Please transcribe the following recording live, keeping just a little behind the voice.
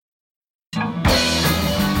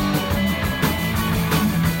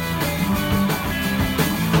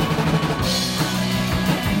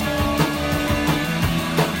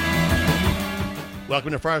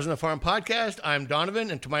Welcome to Friars on the Farm podcast. I'm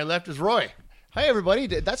Donovan, and to my left is Roy. Hi, everybody.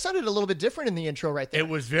 That sounded a little bit different in the intro right there. It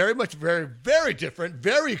was very much, very different,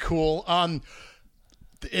 very cool. And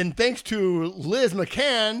thanks to Liz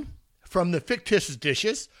McCann from the Fictitious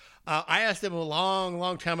Dishes, I asked them a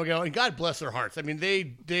long time ago, and God bless their hearts. I mean,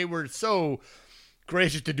 they were so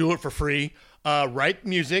gracious to do it for free, write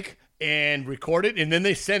music and record it, and then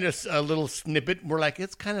they sent us a little snippet. We're like,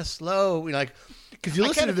 it's kind of slow, because you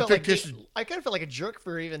listen to the Fictitious. I kind of felt like a jerk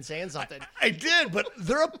for even saying something. I did, but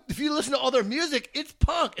if you listen to all their music, it's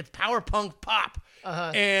punk. It's power punk pop,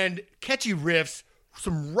 and catchy riffs,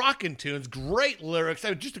 some rockin' tunes, great lyrics.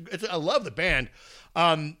 I love the band.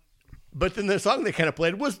 But then the song they kind of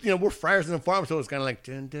played was, we're Friars on the Farm, so it's kind of like,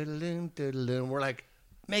 dun, dun, dun, dun, dun. We're like,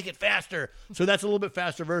 make it faster. So that's a little bit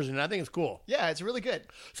faster version, and I think it's cool. Yeah, it's really good.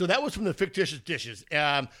 So that was from the Fictitious Dishes.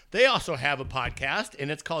 They also have a podcast, and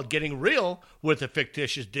it's called Getting Real with the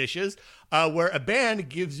Fictitious Dishes, where a band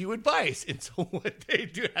gives you advice. And so what they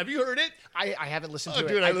do, have you heard it? I haven't listened to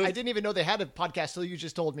dude, it. I didn't even know they had a podcast till you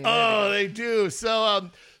just told me. Oh, they do.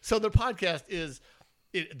 So their podcast is...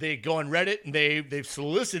 they go on Reddit and they've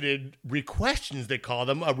solicited requests, they call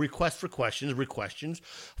them requests for questions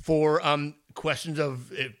for questions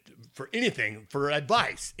for anything, for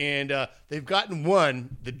advice, and they've gotten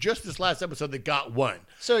one. Just this last episode, they got one.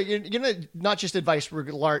 So you're not just advice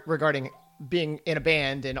regarding being in a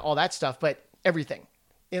band and all that stuff, but everything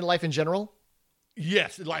in life in general.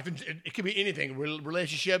 Yes, life. It could be anything.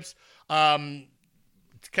 Relationships.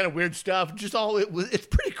 It's kind of weird stuff. It's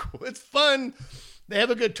pretty cool. It's fun. They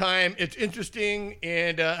have a good time. It's interesting,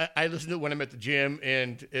 and I listen to it when I'm at the gym,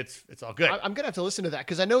 and it's all good. I'm going to have to listen to that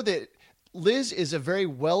because I know that Liz is a very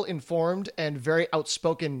well-informed and very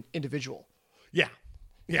outspoken individual. Yeah.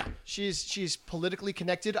 She's politically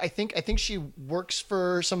connected. I think she works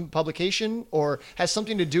for some publication or has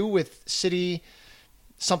something to do with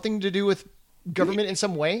government in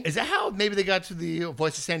some way. Is that how maybe they got to the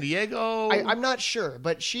Voice of San Diego? I'm not sure,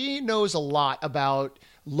 but she knows a lot about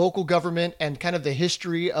local government and kind of the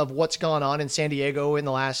history of what's gone on in San Diego in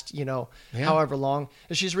the last, however long.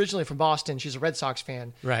 And she's originally from Boston. She's a Red Sox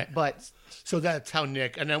fan. Right. So that's how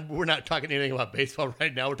Nick, and then we're not talking anything about baseball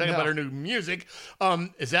right now. We're talking about her new music.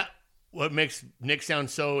 Is that what makes Nick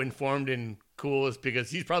sound so informed and cool? Is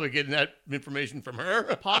because he's probably getting that information from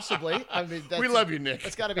her? Possibly. I mean, we love you, Nick.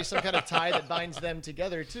 It's got to be some kind of tie that binds them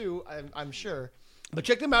together too, I'm sure. But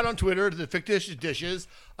check them out on Twitter, the Fictitious Dishes.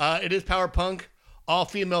 It is power punk,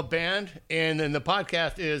 all-female band, and then the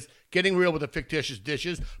podcast is Getting Real with the Fictitious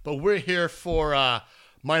Dishes. But we're here for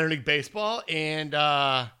minor league baseball,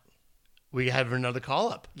 and we have another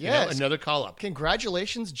call-up. Yes. Another call-up.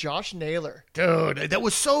 Congratulations, Josh Naylor. Dude, it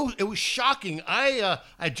was shocking. I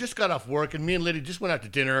just got off work, and me and Liddy just went out to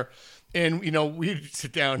dinner, and, we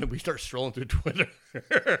sit down and we start strolling through Twitter.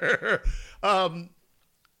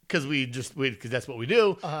 Because that's what we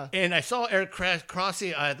do. And I saw Eric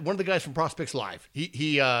Crossy, one of the guys from Prospects Live. He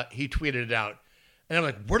tweeted it out. And I'm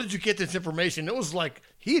like, where did you get this information? It was like,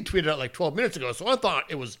 he had tweeted out like 12 minutes ago. So I thought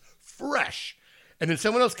it was fresh. And then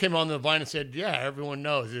someone else came on the vine and said, yeah, everyone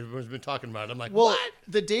knows. Everyone's been talking about it. I'm like, what?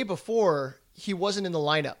 The day before, he wasn't in the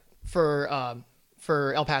lineup for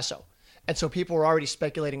El Paso. And so people were already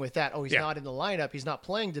speculating with that. Oh, he's not in the lineup. He's not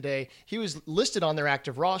playing today. He was listed on their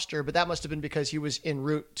active roster, but that must have been because he was en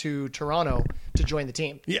route to Toronto to join the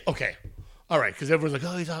team. Yeah, okay. All right, because everyone's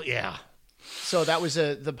like, oh, he's out. Yeah. So that was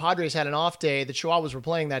the Padres had an off day. The Chihuahuas were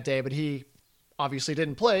playing that day, but he obviously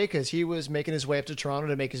didn't play because he was making his way up to Toronto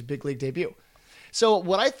to make his big league debut. So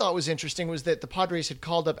what I thought was interesting was that the Padres had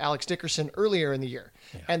called up Alex Dickerson earlier in the year.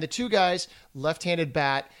 Yeah. And the two guys, left-handed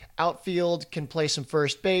bat, outfield, can play some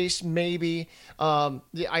first base, maybe.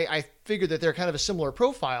 I figured that they're kind of a similar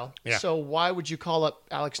profile. Yeah. So why would you call up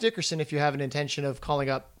Alex Dickerson if you have an intention of calling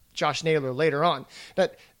up Josh Naylor later on?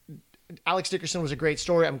 But Alex Dickerson was a great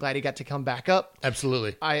story. I'm glad he got to come back up.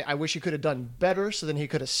 Absolutely. I wish he could have done better so then he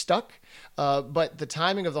could have stuck. But the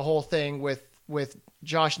timing of the whole thing with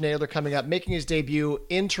Josh Naylor coming up, making his debut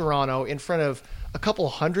in Toronto in front of a couple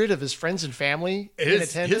hundred of his friends and family in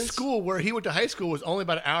attendance. His school, where he went to high school, was only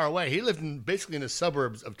about an hour away. He lived basically in the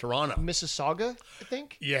suburbs of Toronto. Mississauga, I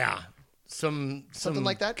think? Yeah. Something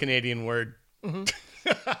like that? Canadian word. Mm-hmm.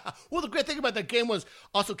 Well, the great thing about that game was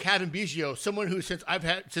also Kevin Biggio, someone who since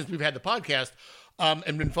we've had the podcast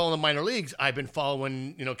and been following the minor leagues, I've been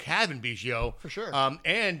following, Kevin Biggio. For sure.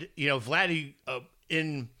 And, Vladdy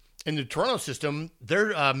in the Toronto system,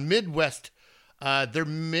 their Midwest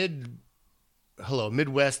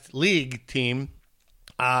League team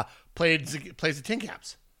plays the Tin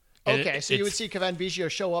Caps. Okay, so you would see Kevin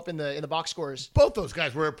Biggio show up in the box scores. Both those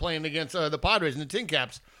guys were playing against the Padres and the Tin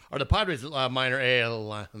Caps or the Padres minor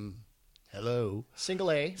AL. Hello,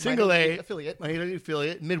 Single A, Single minor A league affiliate. minor league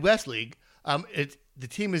affiliate, Midwest League. The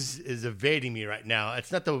team is evading me right now.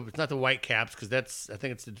 It's not the Whitecaps because I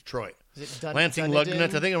think it's the Detroit. Is it Lansing Dunedin?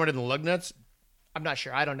 Lugnuts. I think I read in the Lugnuts. I'm not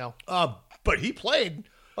sure. I don't know. But he played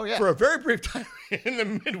Oh, yeah. for a very brief time in the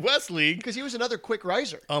Midwest League. Because he was another quick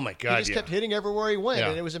riser. Oh my God! He just kept hitting everywhere he went, Yeah.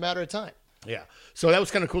 and it was a matter of time. Yeah. So that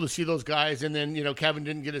was kind of cool to see those guys. And then, Kevin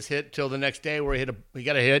didn't get his hit till the next day where he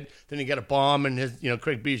got a hit. Then he got a bomb, and his,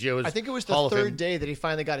 Craig Biggio was I think it was the Hall of third Fame. day that he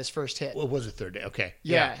finally got his first hit. Well, it was the third day. Okay.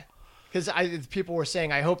 Yeah. Because people were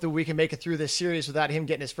saying, I hope that we can make it through this series without him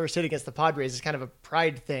getting his first hit against the Padres. It's kind of a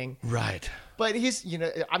pride thing. Right. But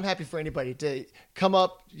I'm happy for anybody to come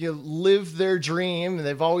up, live their dream, and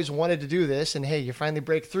they've always wanted to do this. And hey, you finally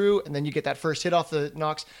break through, and then you get that first hit off the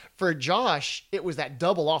Knox. For Josh, it was that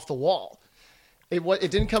double off the wall.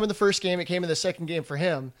 It didn't come in the first game. It came in the second game for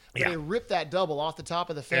him. But he ripped that double off the top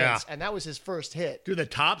of the fence, and that was his first hit. Dude, the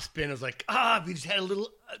top spin was like, if he just had a little,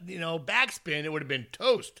 backspin, it would have been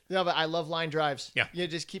toast. Yeah, but I love line drives. Yeah. You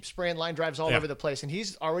just keep spraying line drives all over the place. And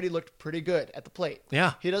he's already looked pretty good at the plate.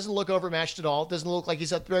 Yeah. He doesn't look overmatched at all. Doesn't look like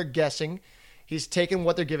he's up there guessing. He's taking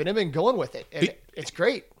what they're giving him and going with it. And it's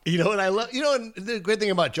great. You know what I love? And the great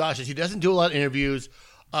thing about Josh is he doesn't do a lot of interviews.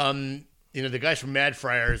 The guys from Mad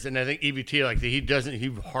Friars, and I think EVT,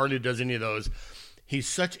 he hardly does any of those. He's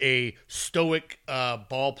such a stoic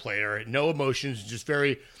ball player, no emotions, just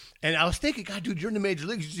very. And I was thinking, God, dude, you're in the major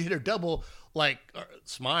leagues. You just hit a double,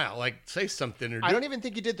 smile, say something. I don't even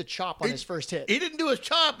think he did the chop on his first hit. He didn't do his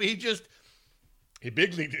chop. He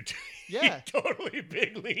big leagued it. Yeah. He totally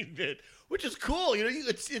big leagued it, which is cool.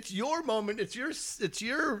 It's your moment. It's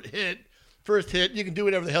your hit, first hit. You can do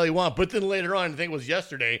whatever the hell you want. But then later on, I think it was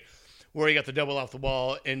yesterday, where he got the double off the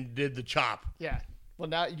wall and did the chop. Yeah. Well,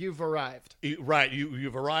 now you've arrived. Right.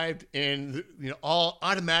 You've arrived, and all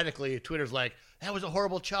automatically Twitter's like, that was a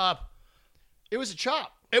horrible chop. It was a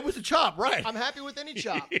chop. It was a chop, right? I'm happy with any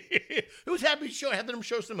chop. It was happy to have them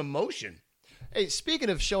show some emotion. Hey, speaking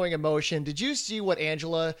of showing emotion, did you see what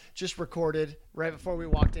Angela just recorded right before we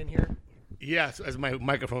walked in here? Yes, as my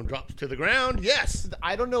microphone drops to the ground. Yes.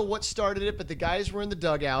 I don't know what started it, but the guys were in the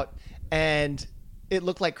dugout, and it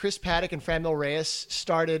looked like Chris Paddock and Franmil Reyes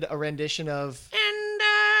started a rendition of...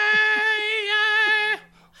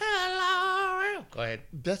 Hello. Go ahead.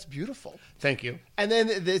 That's beautiful. Thank you. And then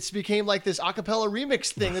it's became like this a cappella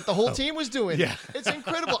remix thing that the whole team was doing. Yeah. It's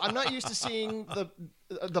incredible. I'm not used to seeing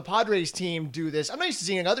the Padres team do this. I'm not used to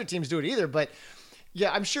seeing other teams do it either, but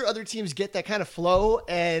yeah, I'm sure other teams get that kind of flow,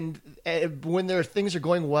 and when their things are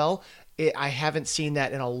going well, I haven't seen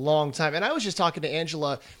that in a long time. And I was just talking to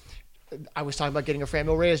Angela. I was talking about getting a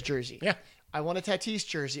Franmil Reyes jersey. Yeah. I want a Tatis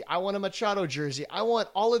jersey. I want a Machado jersey. I want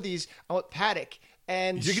all of these. I want Paddock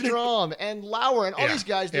and Strom and Lauer and all these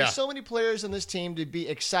guys. There's so many players on this team to be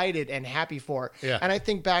excited and happy for. Yeah. And I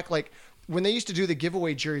think back, when they used to do the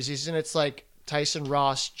giveaway jerseys, and it's like Tyson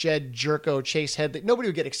Ross, Jed Jerko, Chase Headley. Nobody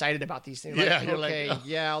would get excited about these things. Yeah, you're okay, like, oh.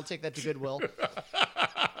 yeah, I'll take that to Goodwill.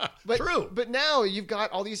 But, True. But now you've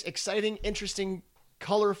got all these exciting, interesting,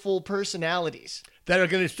 colorful personalities that are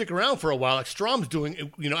going to stick around for a while. Like Strom's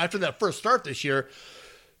doing, after that first start this year,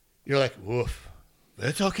 you're like, woof.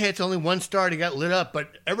 It's okay. It's only one start. He got lit up.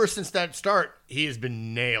 But ever since that start, he has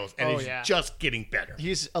been nails. And he's just getting better.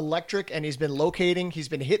 He's electric, and he's been locating. He's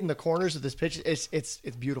been hitting the corners of this pitch. It's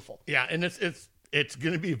beautiful. Yeah, and it's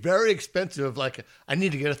going to be very expensive. I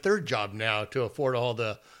need to get a third job now to afford all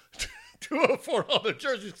the...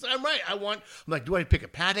 jerseys. I'm right. I'm like, do I pick a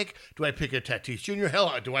Paddock? Do I pick a Tatis Jr.?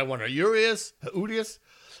 Hell, do I want a Urias? We're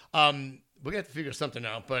going to have to figure something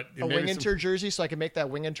out. But a Winginter jersey so I can make that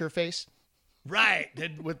Winginter face? Right.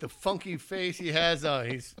 With the funky face he has.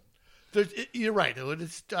 You're right.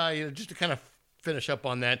 Just to kind of finish up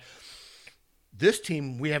on that. This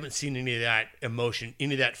team, we haven't seen any of that emotion,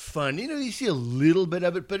 any of that fun. You see a little bit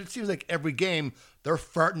of it, but it seems like every game they're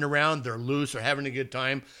farting around, they're loose, they're having a good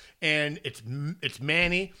time. And it's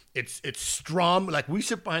Manny, it's Strom. Like, we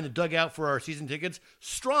sit behind the dugout for our season tickets.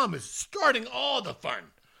 Strom is starting all the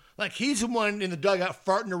fun. Like, he's the one in the dugout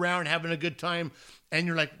farting around, having a good time. And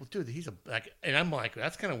you're like, well, dude, and I'm like,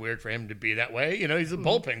 that's kind of weird for him to be that way. He's a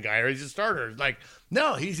bullpen guy or he's a starter. Like,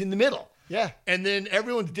 no, he's in the middle. Yeah. And then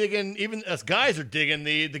everyone's digging, even us guys are digging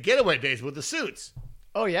the getaway days with the suits.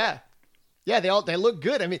 Oh, yeah. Yeah, they look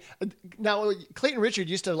good. I mean, now Clayton Richard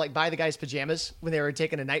used to buy the guys pajamas when they were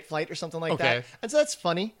taking a night flight or something like that. And so that's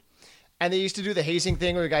funny. And they used to do the hazing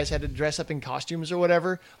thing where the guys had to dress up in costumes or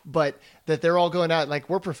whatever, but that they're all going out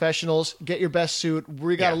we're professionals, get your best suit.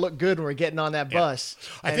 We got to look good when we're getting on that bus.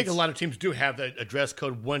 I think a lot of teams do have a dress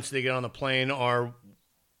code once they get on the plane or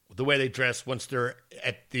the way they dress once they're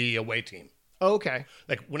at the away team. Okay.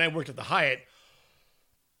 Like when I worked at the Hyatt,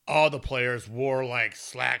 all the players wore like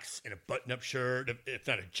slacks and a button-up shirt, if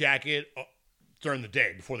not a jacket, during the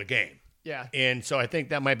day before the game. Yeah. And so I think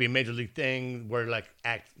that might be a major league thing where like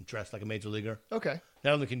dress like a major leaguer. Okay.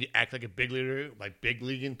 Not only can you act like a big leaguer, like big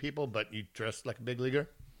leaguing people, but you dress like a big leaguer.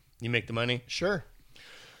 You make the money. Sure.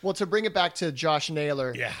 Well, to bring it back to Josh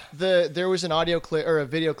Naylor, Yeah. there was an audio clip or a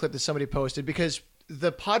video clip that somebody posted because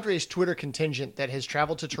the Padres Twitter contingent that has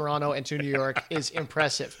traveled to Toronto and to New York is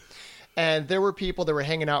impressive. And there were people that were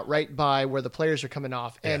hanging out right by where the players are coming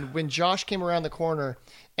off. And when Josh came around the corner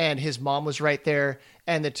and his mom was right there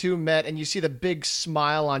and the two met and you see the big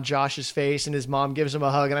smile on Josh's face and his mom gives him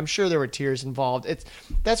a hug. And I'm sure there were tears involved.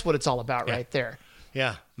 That's what it's all about right there.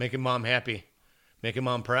 Yeah. Making mom happy. Making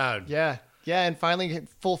mom proud. Yeah. Yeah. And finally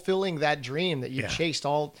fulfilling that dream that you've chased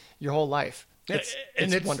all your whole life. It's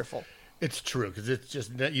wonderful. It's true because it's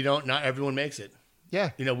just that not everyone makes it.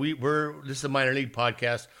 Yeah. You know, this is a minor league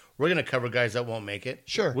podcast. We're going to cover guys that won't make it.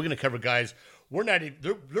 Sure. We're going to cover guys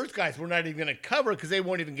there's guys we're not even going to cover because they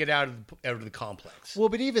won't even get out of the complex. Well,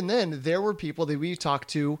 but even then, there were people that we talked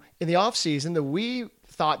to in the offseason that we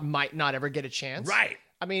thought might not ever get a chance. Right.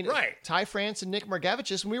 I mean, right. Ty France and Nick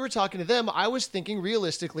Margevicius, when we were talking to them, I was thinking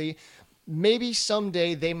realistically, maybe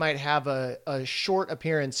someday they might have a short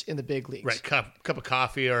appearance in the big leagues. Right. Cup of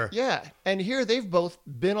coffee or. Yeah. And here they've both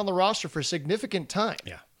been on the roster for significant time.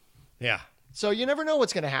 Yeah. Yeah. So you never know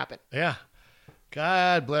what's going to happen. Yeah.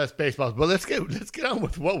 God bless baseball. But let's get on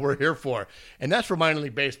with what we're here for. And that's for minor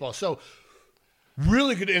league baseball. So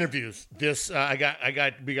really good interviews. We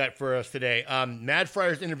got for us today. Mad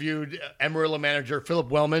Friars interviewed Amarillo manager Philip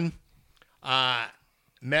Wellman.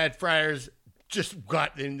 Mad Friars just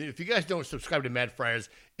got, and if you guys don't subscribe to Mad Friars,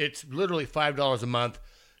 it's literally $5 a month.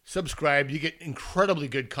 Subscribe. You get incredibly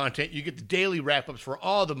good content. You get the daily wrap-ups for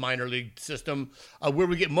all the minor league system, where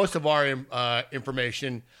we get most of our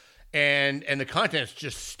information, and the content's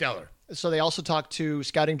just stellar. So they also talked to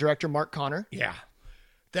scouting director Mark Connor. Yeah,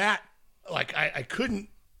 that I couldn't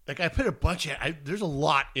I put a bunch of there's a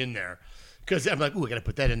lot in there. Because I'm like, ooh, I got to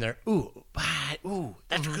put that in there.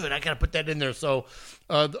 That's good. I got to put that in there. So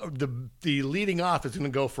the leading off is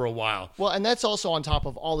going to go for a while. Well, and that's also on top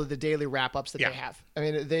of all of the daily wrap-ups that they have. I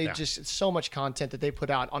mean, just so much content that they put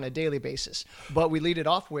out on a daily basis. But we lead it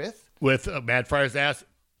off with Mad Friars asked,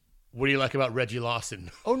 what do you like about Reggie Lawson?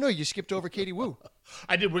 Oh, no, you skipped over Katie Woo.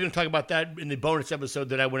 I did. We're going to talk about that in the bonus episode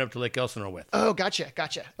that I went up to Lake Elsinore with. Oh, gotcha.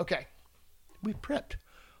 Okay. We're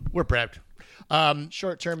prepped.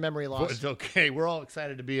 Short-term memory loss. It's okay. We're all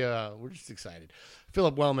excited to be. We're just excited.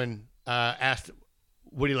 Philip Wellman asked,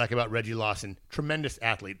 "What do you like about Reggie Lawson? Tremendous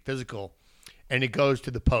athlete, physical, and he goes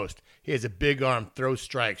to the post. He has a big arm, throws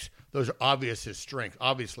strikes. Those are obviously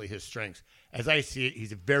his strengths. As I see it,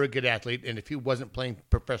 he's a very good athlete, and if he wasn't playing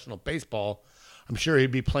professional baseball, I'm sure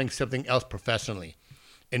he'd be playing something else professionally.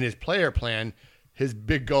 In his player plan, his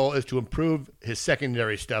big goal is to improve his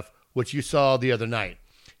secondary stuff, which you saw the other night."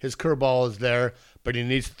 His curveball is there, but he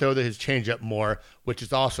needs to throw his changeup more, which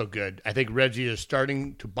is also good. I think Reggie is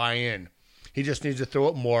starting to buy in. He just needs to throw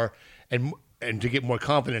it more and to get more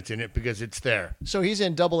confidence in it because it's there. So he's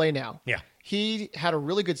in Double-A now. Yeah. He had a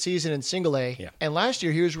really good season in Single-A. Yeah. And last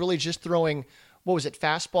year he was really just throwing,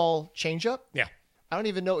 fastball, changeup? Yeah. I don't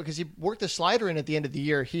even know because he worked the slider in at the end of the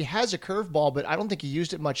year. He has a curveball, but I don't think he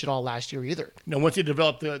used it much at all last year either. No, once he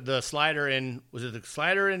developed the slider was it the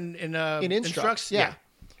slider in Instructs? Yeah.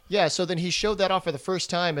 Yeah, so then he showed that off for the first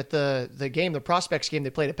time at the prospects game they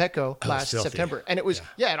played at Petco last September. And it was,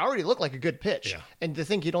 it already looked like a good pitch. Yeah. And to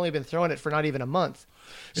think he'd only been throwing it for not even a month.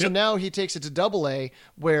 So now he takes it to Double-A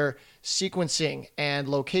where sequencing and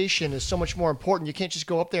location is so much more important. You can't just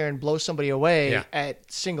go up there and blow somebody away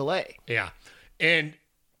at Single-A. Yeah. And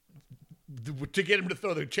to get him to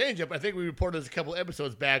throw the changeup, I think we reported this a couple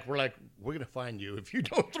episodes back. We're like, we're going to find you if you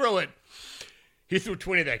don't throw it. He threw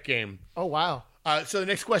 20 that game. Oh, wow. So the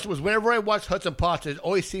next question was, whenever I watch Hudson Potts, it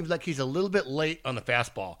always seems like he's a little bit late on the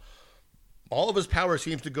fastball. All of his power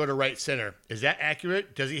seems to go to right center. Is that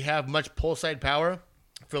accurate? Does he have much pull side power?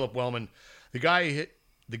 Philip Wellman, the guy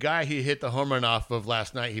he hit the home run off of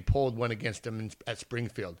last night, he pulled one against him at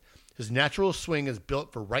Springfield. His natural swing is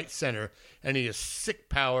built for right center, and he has sick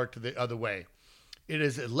power to the other way. It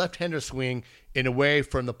is a left-hander swing in a way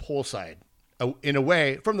from the pull side. I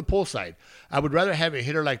would rather have a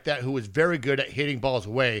hitter like that who is very good at hitting balls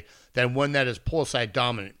away than one that is pull side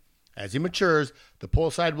dominant. As he matures, the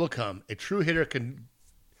pull side will come. A true hitter can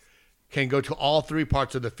go to all three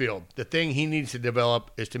parts of the field. The thing he needs to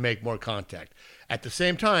develop is to make more contact. At the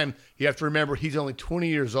same time, you have to remember he's only 20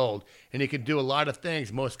 years old, and he can do a lot of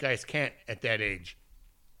things most guys can't at that age.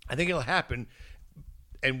 I think it'll happen.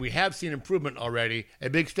 And we have seen improvement already. A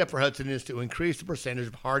big step for Hudson is to increase the percentage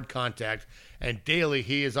of hard contact. And daily,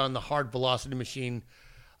 he is on the hard velocity machine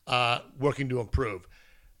working to improve.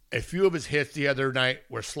 A few of his hits the other night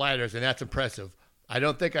were sliders, and that's impressive. I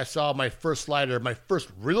don't think I saw my first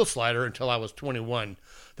real slider, until I was 21.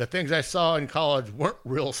 The things I saw in college weren't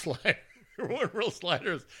real sliders,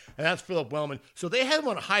 and that's Philip Wellman. So they have him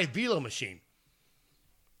on a high velo machine.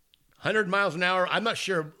 100 miles an hour. I'm not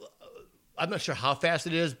sure how fast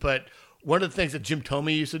it is, but one of the things that Jim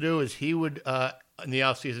Thome used to do is he would, in the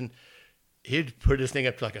offseason, he'd put his thing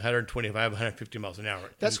up to like 125, 150 miles an hour.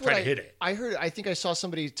 That's and try to hit it. I heard. I think I saw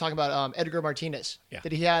somebody talking about Edgar Martinez. Yeah.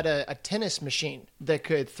 That he had a tennis machine that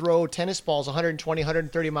could throw tennis balls 120,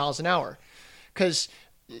 130 miles an hour. Because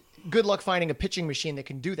good luck finding a pitching machine that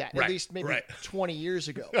can do that. Right, At least maybe right. 20 years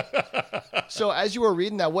ago. So as you were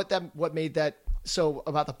reading that, what made that so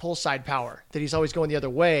about the pull side power, that he's always going the other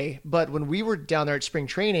way. But when we were down there at spring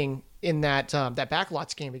training in that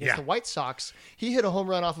backlots game against the White Sox, he hit a home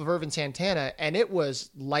run off of Irvin Santana, and it was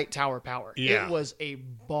light tower power. Yeah. It was a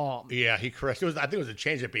bomb. Yeah, he crushed. I think it was a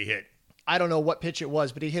changeup he hit. I don't know what pitch it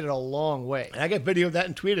was, but he hit it a long way. And I got video of that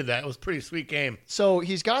and tweeted that. It was a pretty sweet game. So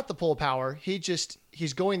he's got the pull power.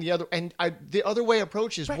 He's going the other, and the other way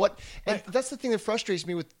approach is what, and that's the thing that frustrates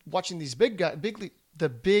me with watching these big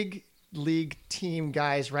league team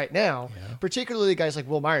guys right now, particularly guys like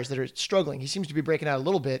Will Myers that are struggling. He seems to be breaking out a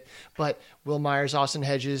little bit, but Will Myers, Austin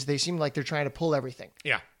Hedges, they seem like they're trying to pull everything.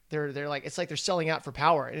 Yeah. They're like, it's like they're selling out for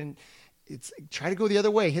power, and it's try to go the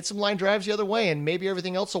other way, hit some line drives the other way, and maybe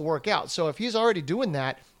everything else will work out. So if he's already doing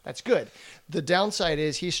that, that's good. The downside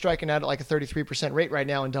is he's striking out at like a 33% rate right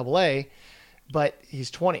now in AA, but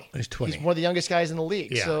he's 20. He's 20. He's one of the youngest guys in the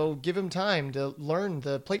league. Yeah. So give him time to learn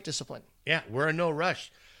the plate discipline. Yeah, we're in no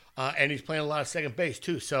rush. And he's playing a lot of second base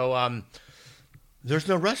too. So there's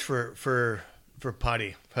no rush for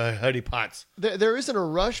Huddy Potts. There isn't a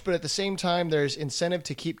rush, but at the same time, there's incentive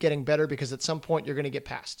to keep getting better, because at some point you're going to get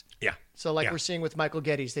past. Yeah. So we're seeing with Michael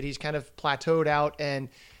Geddes, that he's kind of plateaued out and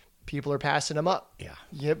people are passing him up. Yeah.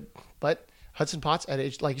 Yep. But Hudson Potts, at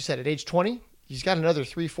age, like you said, at age 20, he's got another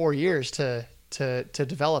 3-4 years to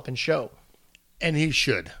develop and show. And he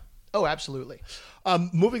should. Oh, absolutely.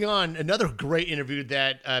 Moving on, another great interview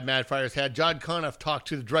that Mad Friars had. John Conniff talked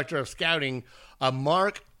to the director of scouting,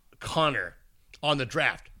 Mark Connor, on the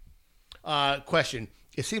draft. Question: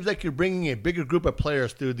 it seems like you're bringing a bigger group of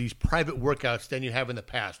players through these private workouts than you have in the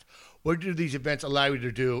past. What do these events allow you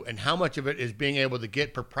to do, and how much of it is being able to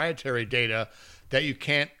get proprietary data that you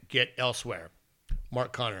can't get elsewhere?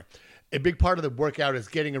 Mark Connor: a big part of the workout is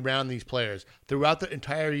getting around these players. Throughout the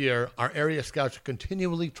entire year, our area scouts are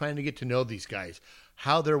continually trying to get to know these guys,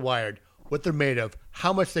 how they're wired, what they're made of,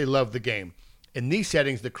 how much they love the game. In these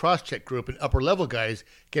settings, the cross-check group and upper-level guys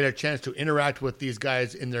get a chance to interact with these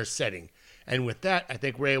guys in their setting. And with that, I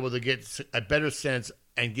think we're able to get a better sense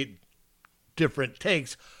and get different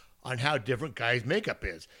takes on how different guys' makeup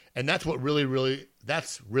is. And that's what really,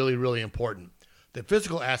 really important. The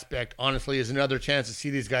physical aspect, honestly, is another chance to see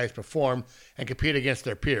these guys perform and compete against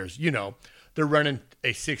their peers. You know, they're running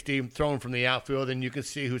a 60, throwing from the outfield, and you can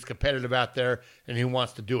see who's competitive out there and who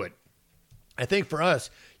wants to do it. I think for us,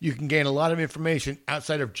 you can gain a lot of information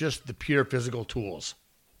outside of just the pure physical tools.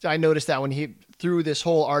 I noticed that when through this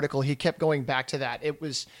whole article, he kept going back to that.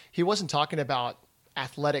 He wasn't talking about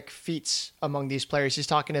athletic feats among these players. He's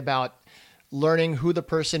talking about learning who the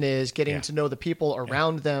person is, getting to know the people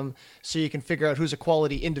around them, so you can figure out who's a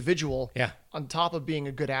quality individual on top of being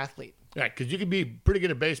a good athlete. Right, because you can be pretty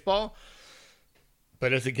good at baseball,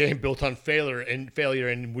 but it's a game built on failure.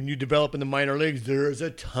 And when you develop in the minor leagues, there's a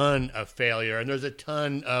ton of failure, and there's a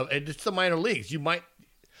ton of – it's the minor leagues.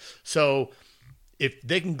 So if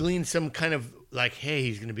they can glean some kind of like, hey,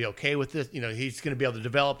 he's going to be okay with this, he's going to be able to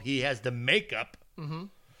develop, he has the makeup,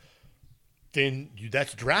 then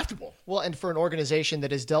that's draftable. Well, and for an organization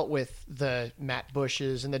that has dealt with the Matt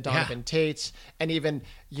Bushes and the Donovan Tates, and even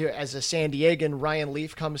as a San Diegan, Ryan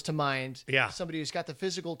Leaf comes to mind. Yeah. Somebody who's got the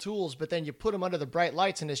physical tools, but then you put them under the bright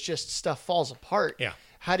lights and it's just stuff falls apart. Yeah.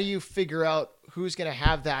 How do you figure out who's going to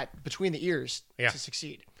have that between the ears to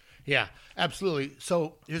succeed? Yeah, absolutely.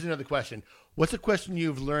 So here's another question. What's a question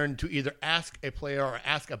you've learned to either ask a player or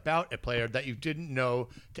ask about a player that you didn't know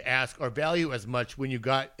to ask or value as much when you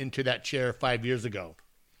got into that chair 5 years ago?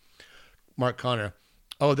 Mark Connor.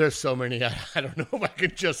 Oh, there's so many. I don't know if I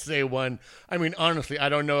can just say one. I mean, honestly, I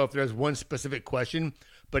don't know if there's one specific question,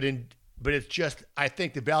 but it's just, I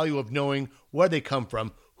think the value of knowing where they come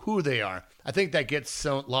from, who they are. I think that gets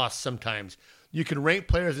lost sometimes. You can rank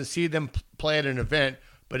players and see them play at an event,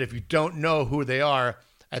 but if you don't know who they are,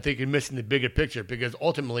 I think you're missing the bigger picture because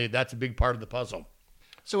ultimately that's a big part of the puzzle.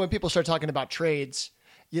 So when people start talking about trades,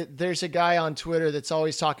 there's a guy on Twitter that's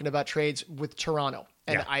always talking about trades with Toronto.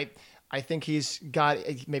 And I think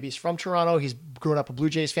maybe he's from Toronto. He's grown up a Blue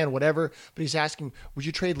Jays fan, whatever. But he's asking, would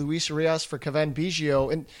you trade Luis Urias for Cavan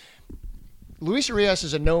Biggio? And Luis Urias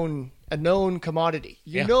is a known commodity.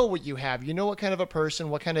 You know what you have. You know what kind of a person,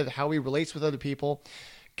 how he relates with other people.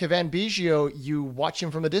 Cavan Biggio, you watch him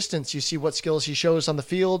from a distance. You see what skills he shows on the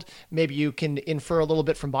field. Maybe you can infer a little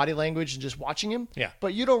bit from body language and just watching him. Yeah.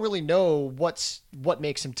 But you don't really know what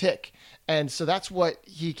makes him tick. And so that's what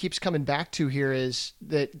he keeps coming back to here is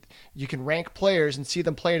that you can rank players and see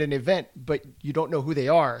them play at an event, but you don't know who they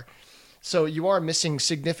are. So you are missing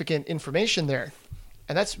significant information there.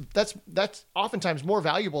 And that's oftentimes more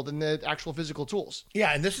valuable than the actual physical tools.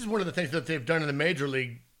 Yeah, and this is one of the things that they've done in the major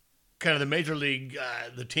league.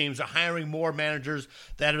 The teams are hiring more managers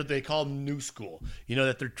that are, they call them new school.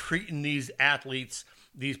 That they're treating these athletes,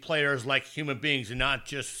 these players like human beings and not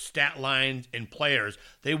just stat lines and players.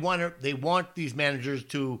 They want these managers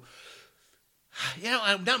to,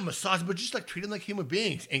 not massage, but just like treat them like human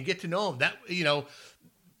beings and get to know them.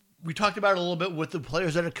 We talked about it a little bit with the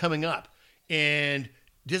players that are coming up, and it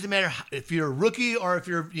doesn't matter if you're a rookie or if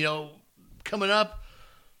you're, coming up.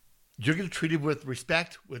 You're going to treat it with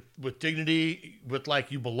respect, with dignity, with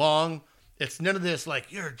like you belong. It's none of this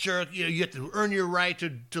like you're a jerk. You have to earn your right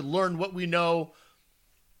to learn what we know.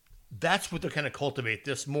 That's what they're kind of cultivate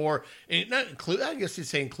this more. And not I guess you'd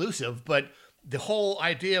say inclusive, but the whole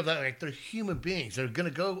idea of that, like they're human beings. They're going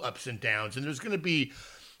to go ups and downs, and there's going to be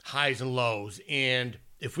highs and lows. And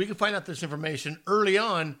if we can find out this information early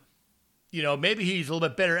on, maybe he's a little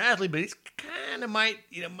bit better athlete, but he's kind of might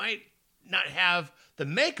not have the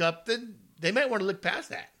makeup, then they might want to look past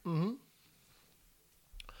that. Mm-hmm.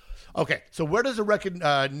 Okay, so where does the record?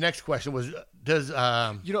 Next question was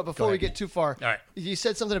before we get too far, all right. You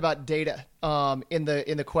said something about data in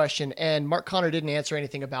the question, and Mark Connor didn't answer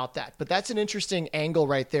anything about that. But that's an interesting angle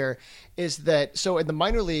right there. Is that so? In the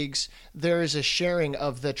minor leagues, there is a sharing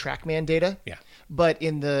of the TrackMan data. Yeah. But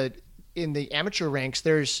in the amateur ranks,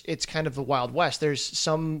 it's kind of the Wild West. There's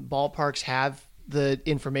some ballparks have the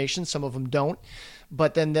information, some of them don't.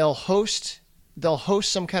 But then they'll host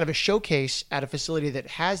some kind of a showcase at a facility that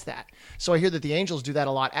has that. So I hear that the Angels do that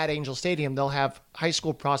a lot at Angel Stadium. They'll have high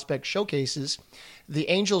school prospect showcases. The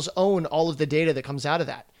Angels own all of the data that comes out of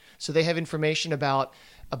that. So they have information about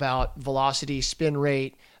velocity, spin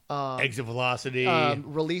rate, exit velocity,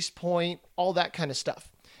 release point, all that kind of stuff.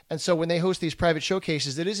 And so when they host these private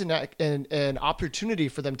showcases, it is an opportunity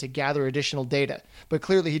for them to gather additional data. But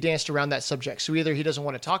clearly he danced around that subject. So either he doesn't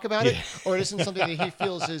want to talk about it, or it isn't something that he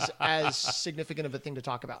feels is as significant of a thing to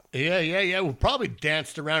talk about. Yeah. We probably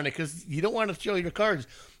danced around it because you don't want to show your cards.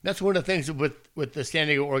 That's one of the things with the San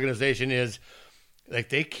Diego organization is like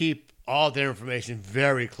they keep all their information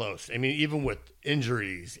very close. I mean, even with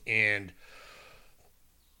injuries and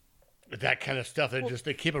that kind of stuff,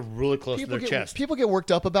 they keep it really close to their chest. People get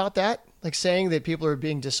worked up about that, like saying that people are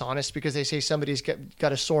being dishonest because they say somebody's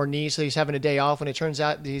got a sore knee, so he's having a day off, when it turns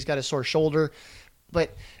out that he's got a sore shoulder.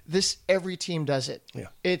 But every team does it. Yeah.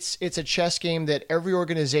 It's a chess game that every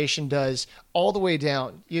organization does all the way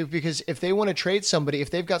down. Because if they want to trade somebody, if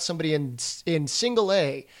they've got somebody in single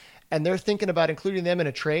A and they're thinking about including them in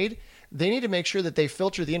a trade, they need to make sure that they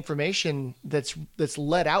filter the information that's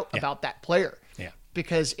let out about that player. Yeah.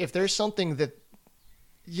 Because if there's something that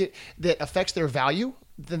affects their value,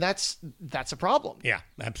 then that's a problem. Yeah,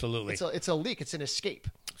 absolutely. It's a leak. It's an escape.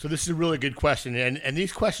 So this is a really good question, and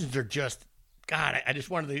these questions are just, God, I just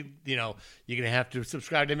wanted to, you're going to have to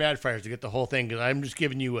subscribe to Mad Friars to get the whole thing because I'm just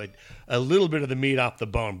giving you a little bit of the meat off the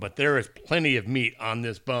bone, but there is plenty of meat on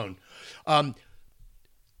this bone.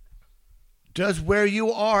 Does where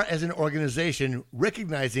you are as an organization,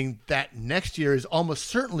 recognizing that next year is almost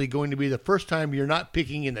certainly going to be the first time you're not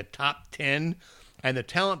picking in the top 10 and the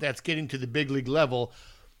talent that's getting to the big league level,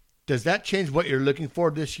 does that change what you're looking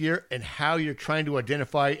for this year and how you're trying to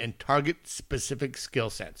identify and target specific skill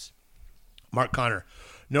sets? Mark Connor,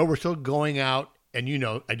 no, we're still going out and,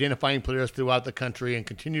 identifying players throughout the country and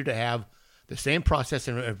continue to have the same process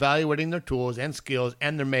in evaluating their tools and skills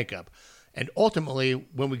and their makeup. And ultimately,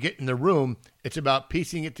 when we get in the room, it's about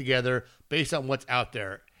piecing it together based on what's out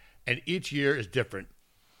there. And each year is different.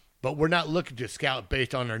 But we're not looking to scout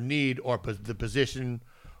based on our need or the position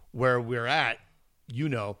where we're at.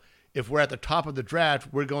 If we're at the top of the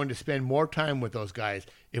draft, we're going to spend more time with those guys.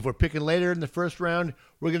 If we're picking later in the first round,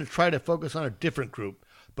 we're going to try to focus on a different group.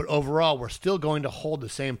 But overall, we're still going to hold the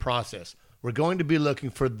same process. We're going to be looking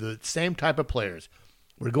for the same type of players.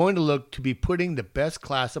 We're going to look to be putting the best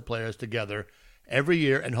class of players together every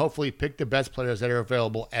year and hopefully pick the best players that are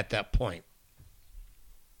available at that point.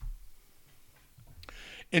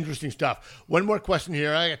 Interesting stuff. One more question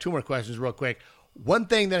here. I got two more questions real quick. One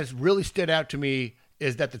thing that has really stood out to me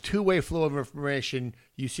is that the two-way flow of information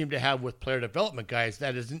you seem to have with player development guys,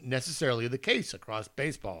 that isn't necessarily the case across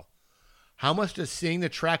baseball. How much does seeing the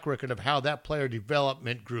track record of how that player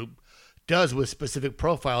development group does with specific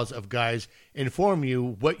profiles of guys inform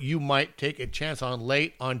you what you might take a chance on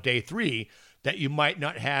late on day 3 that you might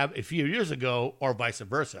not have a few years ago, or vice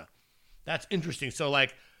versa? That's interesting. So,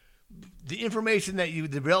 like, the information that you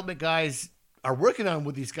development guys are working on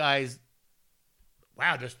with these guys,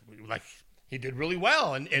 wow, just like he did really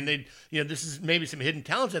well. And they, this is maybe some hidden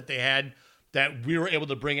talents that they had that we were able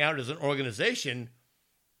to bring out as an organization.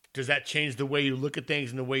 Does that change the way you look at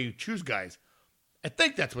things and the way you choose guys? I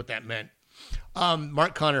think that's what that meant.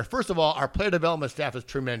 Mark Connor, first of all, our player development staff is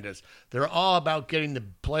tremendous. They're all about getting the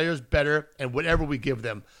players better and whatever we give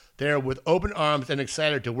them. They're with open arms and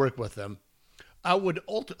excited to work with them. I would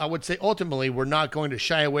say ultimately we're not going to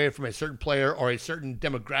shy away from a certain player or a certain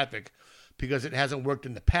demographic because it hasn't worked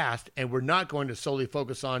in the past, and we're not going to solely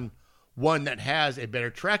focus on one that has a better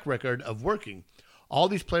track record of working. All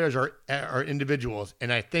these players are individuals,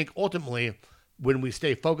 and I think ultimately when we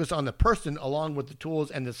stay focused on the person along with the tools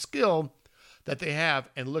and the skill that they have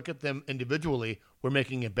and look at them individually, we're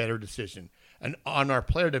making a better decision. And on our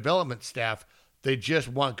player development staff, they just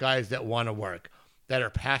want guys that want to work, that are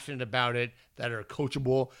passionate about it, that are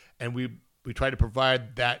coachable, and we try to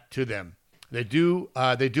provide that to them. They do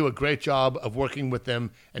a great job of working with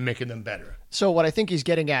them and making them better. So what I think he's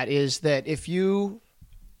getting at is that if you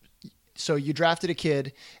drafted a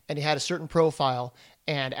kid and he had a certain profile,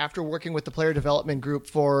 and after working with the player development group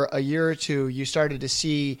for a year or two, you started to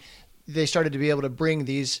see they started to be able to bring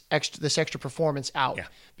this extra performance out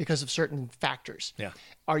because of certain factors. Yeah.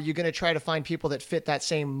 Are you going to try to find people that fit that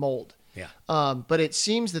same mold? Yeah. But it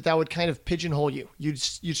seems that would kind of pigeonhole you. You'd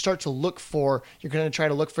start to look for, you're going to try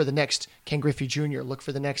to look for the next Ken Griffey Jr., look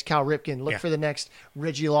for the next Cal Ripken, look for the next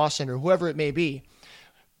Reggie Lawson or whoever it may be.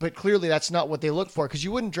 But clearly that's not what they look for, because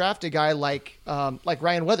you wouldn't draft a guy like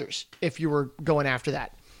Ryan Weathers if you were going after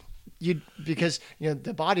that. Because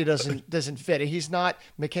the body doesn't fit. He's not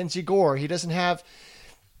Mackenzie Gore. He doesn't have,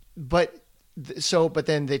 but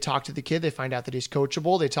then they talk to the kid. They find out that he's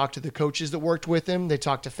coachable. They talk to the coaches that worked with him. They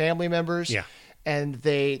talk to family members. Yeah. And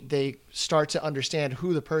they start to understand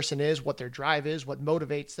who the person is, what their drive is, what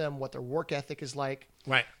motivates them, what their work ethic is like.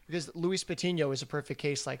 Right. Because Luis Patino is a perfect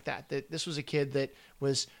case like that. This was a kid that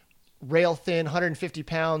was rail thin, 150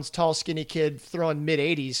 pounds, tall, skinny kid, throwing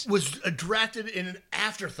mid-80s. Was drafted in an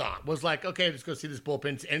afterthought. Was like, okay, let's go see this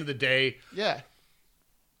bullpen. It's the end of the day. Yeah.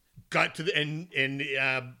 Got to the end, and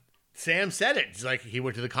Sam said it. It's like he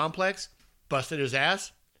went to the complex, busted his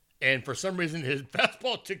ass, and for some reason his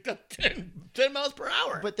fastball ticked up 10 miles per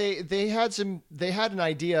hour. But they had an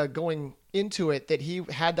idea going into it that he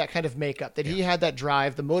had that kind of makeup, that he had that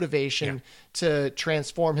drive, the motivation to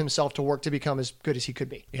transform himself to work to become as good as he could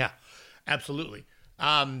be. Yeah, absolutely.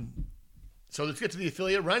 So let's get to the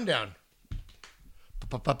affiliate rundown.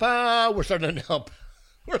 We're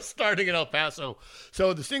starting in El Paso.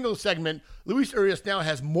 So the single segment, Luis Urias now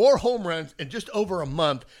has more home runs in just over a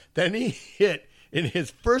month than he hit in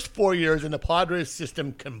his first 4 years in the Padres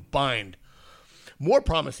system combined. More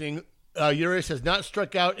promising, Urias has not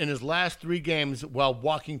struck out in his last 3 games while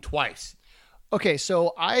walking twice. Okay,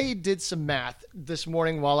 so I did some math this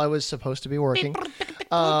morning while I was supposed to be working.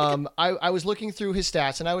 I was looking through his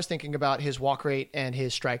stats, and I was thinking about his walk rate and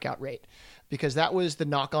his strikeout rate, because that was the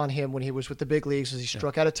knock on him when he was with the big leagues, was he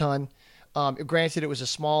struck out a ton. Granted, it was a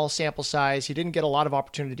small sample size. He didn't get a lot of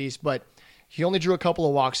opportunities, but he only drew a couple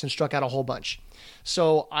of walks and struck out a whole bunch.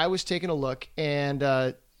 So I was taking a look,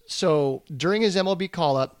 and so during his MLB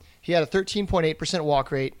call-up, he had a 13.8%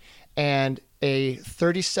 walk rate and a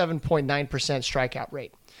 37.9% strikeout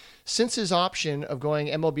rate. Since his option of going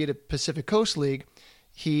MLB to Pacific Coast League,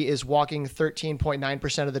 he is walking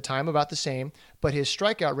 13.9% of the time, about the same, but his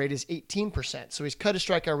strikeout rate is 18%. So he's cut his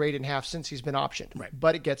strikeout rate in half since he's been optioned. Right.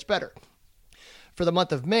 But it gets better. For the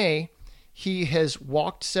month of May, he has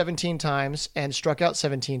walked 17 times and struck out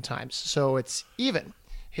 17 times. So it's even.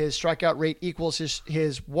 His strikeout rate equals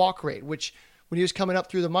his walk rate, which when he was coming up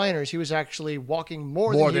through the minors, he was actually walking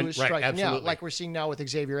more than he was striking out, like we're seeing now with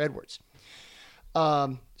Xavier Edwards.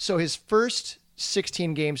 So his first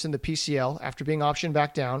 16 games in the PCL, after being optioned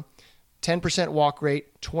back down, 10% walk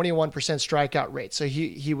rate, 21% strikeout rate. So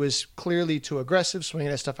he was clearly too aggressive,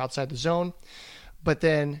 swinging at stuff outside the zone. But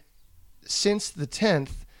then since the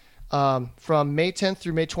 10th, from May 10th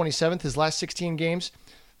through May 27th, his last 16 games,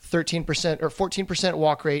 13% or 14%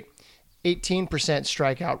 walk rate, 18%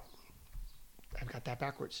 strikeout. I've got that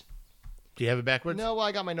backwards. Do you have it backwards? No, well,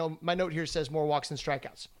 I got my note. My note here says more walks than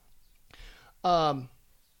strikeouts.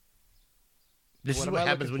 This is what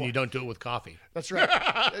happens when you don't do it with coffee. That's right.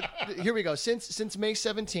 Here we go. Since May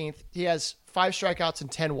 17th, he has 5 strikeouts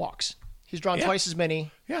and 10 walks. He's drawn twice as many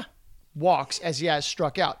walks as he has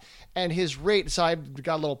struck out. And his rate, so I've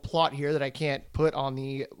got a little plot here that I can't put on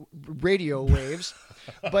the radio waves,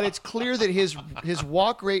 but it's clear that his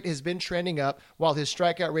walk rate has been trending up while his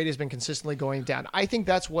strikeout rate has been consistently going down. I think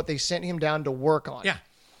that's what they sent him down to work on. Yeah.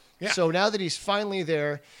 So now that he's finally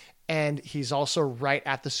there, and he's also right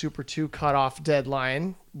at the Super 2 cutoff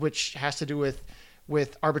deadline, which has to do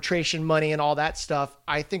with arbitration money and all that stuff,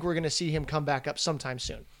 I think we're going to see him come back up sometime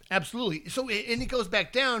soon. Absolutely. So, and he goes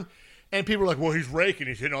back down, and people are like, well, he's raking.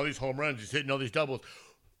 He's hitting all these home runs. He's hitting all these doubles.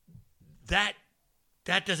 That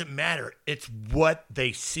doesn't matter. It's what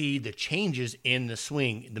they see, the changes in the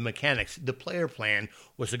swing, the mechanics. The player plan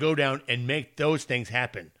was to go down and make those things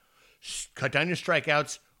happen. Cut down your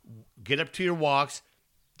strikeouts, get up to your walks,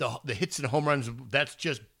 the hits and home runs, that's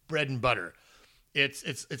just bread and butter.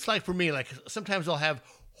 It's like for me, like sometimes I'll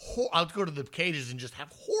go to the cages and just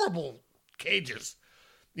have horrible cages.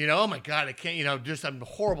 Oh my God, I can't, just I'm a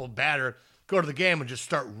horrible batter. Go to the game and just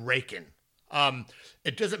start raking.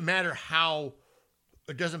 It doesn't matter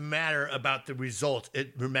about the results.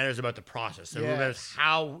 It matters about the process. It matters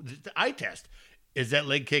how the eye test. Is that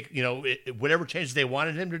leg kick, whatever changes they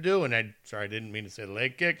wanted him to do, and I didn't mean to say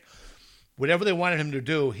leg kick. Whatever they wanted him to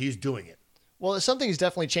do, he's doing it. Well, something's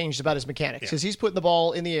definitely changed about his mechanics because he's putting the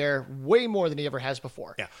ball in the air way more than he ever has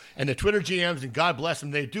before. Yeah, and the Twitter GMs, and God bless them,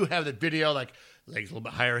 they do have that video, like legs a little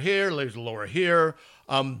bit higher here, legs a little lower here.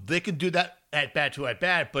 They can do that at bat to at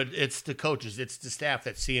bat, but it's the coaches, it's the staff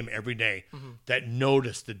that see him every day that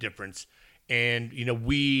notice the difference. And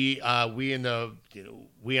we on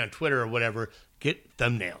Twitter or whatever get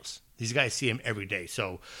thumbnails. These guys see him every day,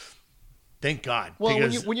 so. Thank God. Well,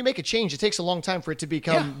 when you make a change, it takes a long time for it to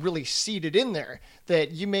become really seated in there. That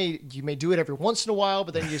you may do it every once in a while,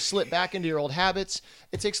 but then you slip back into your old habits.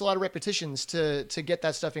 It takes a lot of repetitions to get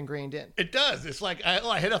that stuff ingrained in. It does. It's like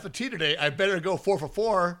I hit off a tee today. I better go 4 for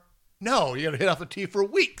 4. No, you got to hit off a tee for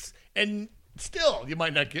weeks, and still you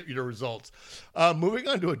might not get your results. Moving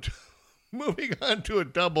on to a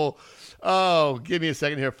double. Oh, give me a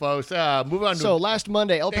second here, folks. Move on. So last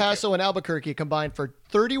Monday, El Paso and Albuquerque combined for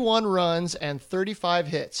 31 runs and 35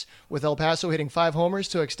 hits, with El Paso hitting 5 homers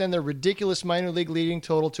to extend their ridiculous minor league leading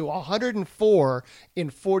total to 104 in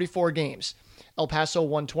 44 games. El Paso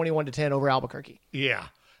won 21-10 over Albuquerque. Yeah.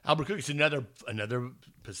 Albuquerque's another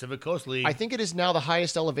Pacific Coast League. I think it is now the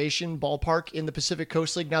highest elevation ballpark in the Pacific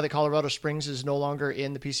Coast League now that Colorado Springs is no longer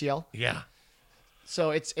in the PCL. Yeah.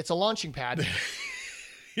 So it's a launching pad.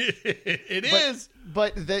 It is.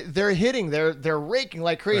 But they're hitting. They're raking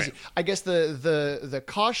like crazy. Right. I guess the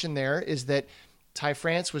caution there is that Ty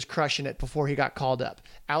France was crushing it before he got called up.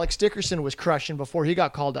 Alex Dickerson was crushing before he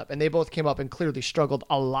got called up, and they both came up and clearly struggled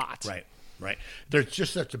a lot. Right. There's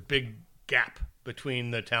just such a big gap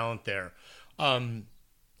between the talent there.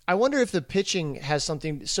 I wonder if the pitching has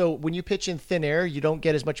something. So when you pitch in thin air, you don't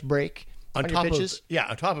get as much break on your pitches.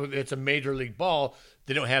 On top of it, it's a major league ball.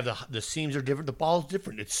 They don't have the seams are different. The ball's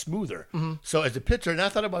different. It's smoother. Mm-hmm. So as a pitcher, and I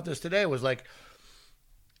thought about this today, was like,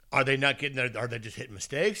 are they not getting there? Are they just hitting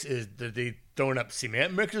mistakes? Are they throwing up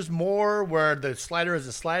cement mixers more where the slider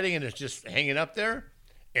is sliding and it's just hanging up there?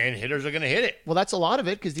 And hitters are going to hit it. Well, that's a lot of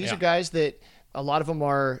it because these are guys that a lot of them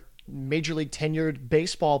are major league tenured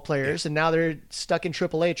baseball players, and now they're stuck in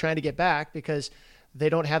AAA trying to get back because they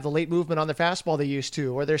don't have the late movement on their fastball they used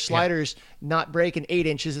to, or their sliders not breaking 8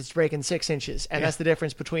 inches, it's breaking 6 inches. And that's the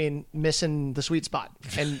difference between missing the sweet spot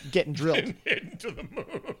and getting drilled. Hitting to the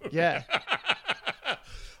moon. Yeah.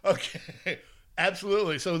 Okay.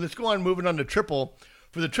 Absolutely. So let's go on moving on to triple.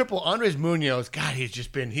 For the triple, Andres Munoz, God, he's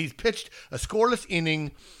pitched a scoreless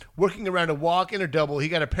inning, working around a walk and a double. He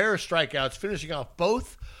got a pair of strikeouts, finishing off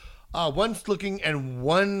both, one looking and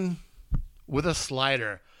one with a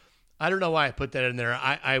slider. I don't know why I put that in there.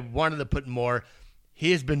 I wanted to put more.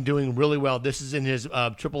 He has been doing really well. This is in his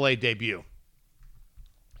AAA debut.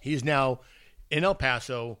 He's now in El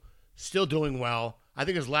Paso, still doing well. I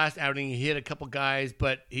think his last outing, he hit a couple guys,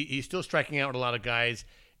 but he's still striking out with a lot of guys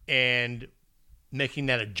and making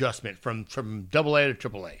that adjustment from AA to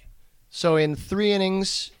AAA. So in 3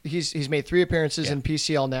 innings, he's made 3 appearances in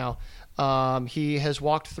PCL now. He has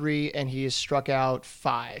walked 3 and he has struck out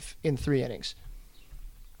 5 in 3 innings.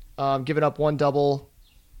 Given up 1 double,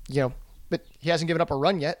 but he hasn't given up a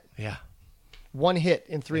run yet. Yeah. 1 hit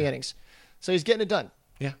in 3 innings. So he's getting it done.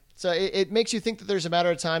 Yeah. So it makes you think that there's a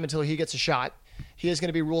matter of time until he gets a shot. He is going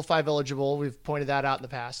to be Rule 5 eligible. We've pointed that out in the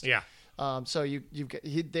past. Yeah. So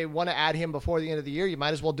they want to add him before the end of the year. You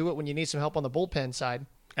might as well do it when you need some help on the bullpen side.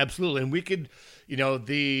 Absolutely. And we could,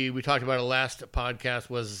 we talked about it last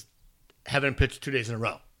podcast was having him pitch 2 days in a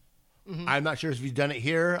row. Mm-hmm. I'm not sure if he's done it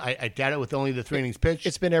here. I doubt it with only the 3 innings pitched.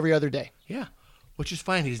 It's been every other day. Yeah, which is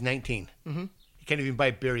fine. He's 19. Mm-hmm. He can't even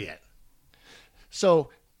buy beer yet.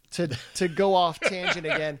 So to go off tangent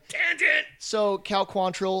again. Tangent! So Cal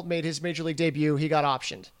Quantrill made his major league debut. He got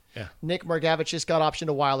optioned. Yeah. Nick Margevicius got optioned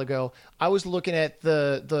a while ago. I was looking at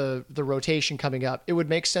the rotation coming up. It would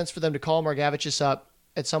make sense for them to call Margevicius up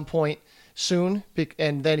at some point soon,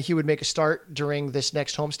 and then he would make a start during this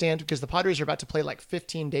next homestand because the Padres are about to play like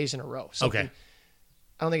 15 days in a row. Okay.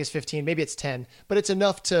 I don't think it's 15, maybe it's 10, but it's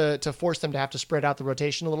enough to force them to have to spread out the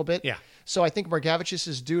rotation a little bit. Yeah. So I think Margevicius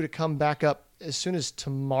is due to come back up as soon as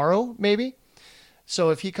tomorrow, maybe. So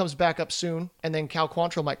if he comes back up soon, and then Cal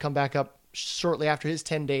Quantrill might come back up shortly after his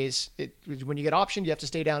 10 days. When you get optioned, you have to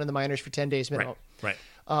stay down in the minors for 10 days minimum. Right.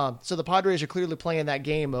 So the Padres are clearly playing that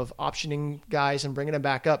game of optioning guys and bringing them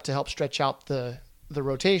back up to help stretch out the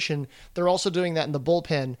rotation. They're also doing that in the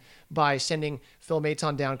bullpen by sending Phil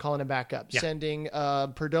Maton down, calling him back up, sending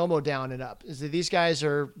Perdomo down and up. These guys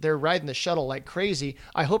they're riding the shuttle like crazy.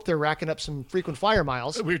 I hope they're racking up some frequent flyer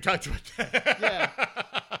miles. We've talked about that. Yeah.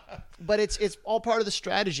 But it's all part of the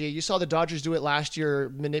strategy. You saw the Dodgers do it last year,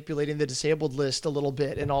 manipulating the disabled list a little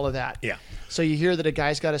bit and all of that. Yeah. So you hear that a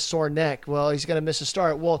guy's got a sore neck. Well, he's going to miss a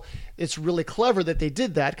start. Well, it's really clever that they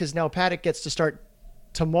did that because now Paddock gets to start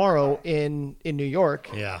tomorrow in New York.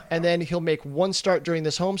 Yeah. And then he'll make one start during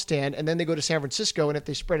this homestand, and then they go to San Francisco. And if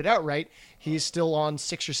they spread it out right, he's still on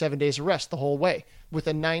 6 or 7 days of rest the whole way with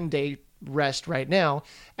a 9-day rest right now.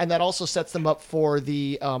 And that also sets them up for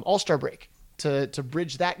the All-Star break to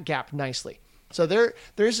bridge that gap nicely. So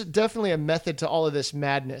there's definitely a method to all of this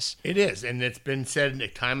madness. It is, and it's been said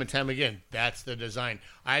time and time again. That's the design.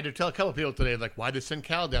 I had to tell a couple people today, like, why did send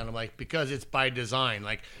Cal down? I'm like, because it's by design.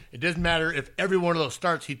 Like, it doesn't matter if every one of those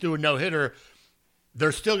starts he threw a no-hitter,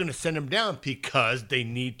 they're still going to send him down because they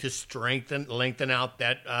need to lengthen out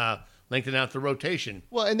the rotation.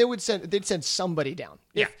 Well, and they'd send somebody down.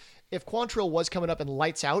 If Quantrill was coming up and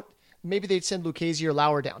lights out, maybe they'd send Lucchesi or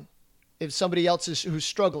Lauer down. If somebody else who's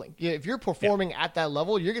struggling, if you're performing at that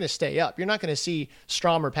level, you're going to stay up. You're not going to see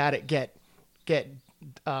Strom or Paddock get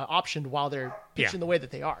optioned while they're pitching the way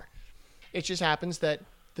that they are. It just happens that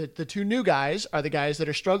the two new guys are the guys that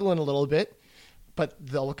are struggling a little bit, but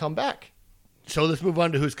they'll come back. So let's move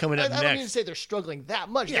on to who's coming up next. I don't mean to say they're struggling that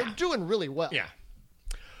much. Yeah. They're doing really well. Yeah.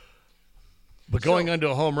 But going on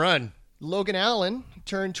to a home run. Logan Allen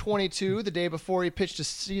turned 22 the day before he pitched a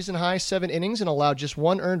season-high 7 innings and allowed just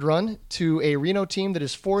 1 earned run to a Reno team that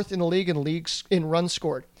is 4th in the league in runs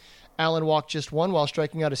scored. Allen walked just 1 while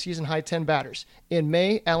striking out a season-high 10 batters. In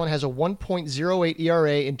May, Allen has a 1.08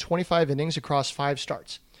 ERA in 25 innings across 5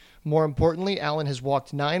 starts. More importantly, Allen has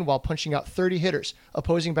walked 9 while punching out 30 hitters.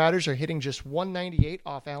 Opposing batters are hitting just 198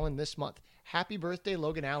 off Allen this month. Happy birthday,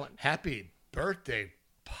 Logan Allen. Happy birthday,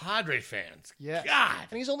 Padre fans. Yeah. God.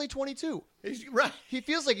 And he's only 22. He's right. He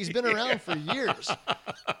feels like he's been around for years.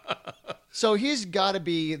 So he's got to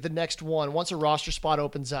be the next one. Once a roster spot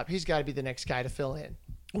opens up, he's got to be the next guy to fill in.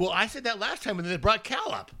 Well, I said that last time when they brought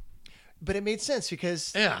Cal up. But it made sense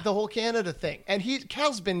because the whole Canada thing. And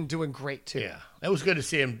Cal's been doing great, too. Yeah. It was good to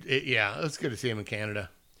see him. It was good to see him in Canada.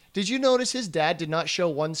 Did you notice his dad did not show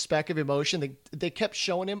one speck of emotion? They kept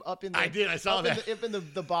showing him up in the... I did. I saw that. Up in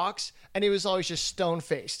the box, and he was always just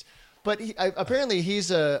stone-faced. But apparently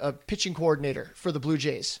he's a pitching coordinator for the Blue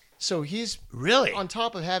Jays. So he's... Really? On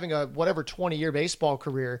top of having a 20-year baseball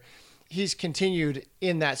career, he's continued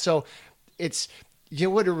in that. So it's... You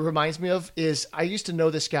know what it reminds me of is I used to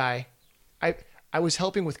know this guy. I was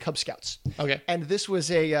helping with Cub Scouts. Okay. And this was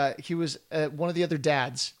he was one of the other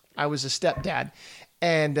dads. I was a stepdad.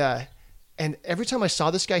 And every time I saw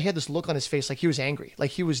this guy, he had this look on his face like he was angry,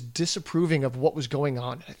 like he was disapproving of what was going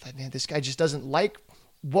on. I thought, man, this guy just doesn't like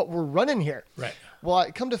what we're running here. Right. Well,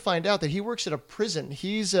 I come to find out that he works at a prison.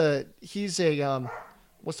 He's a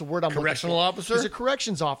what's the word I'm looking for? Correctional officer? He's a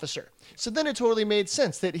corrections officer. So then it totally made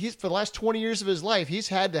sense that for the last 20 years of his life, he's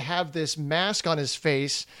had to have this mask on his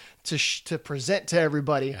face to present to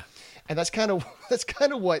everybody. Yeah. And that's kind of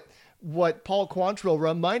what Paul Quantrill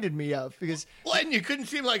reminded me of because and you couldn't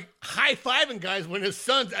see him like high-fiving guys when his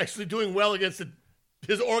son's actually doing well against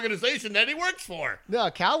his organization that he works for. No,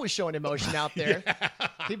 Cal was showing emotion out there. Yeah.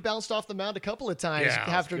 He bounced off the mound a couple of times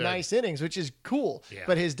after nice innings, which is cool. Yeah.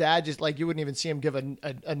 But his dad just you wouldn't even see him give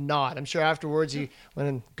a nod. I'm sure afterwards he went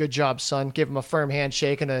in, good job, son, give him a firm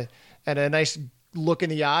handshake and a nice look in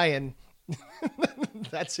the eye, and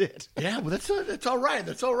That's it. Yeah, well, that's all right.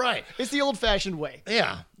 That's all right. It's the old-fashioned way.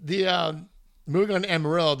 Yeah. The moving on to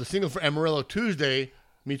Amarillo, the single for Amarillo Tuesday,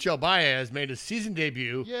 Michel Baez made his season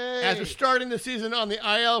debut. Yay. After starting the season on the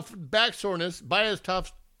IL for back soreness, Baez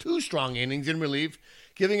toughed 2 strong innings in relief,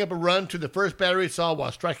 giving up a run to the first batter he saw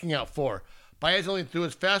while striking out 4. Baez only threw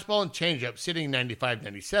his fastball and changeup, sitting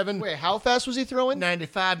 95-97. Wait, how fast was he throwing?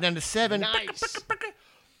 95-97. Nice.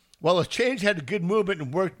 Well, his change had good movement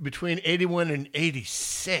and worked between 81 and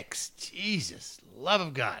 86. Jesus, love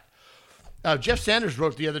of God. Jeff Sanders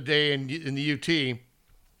wrote the other day in the UT,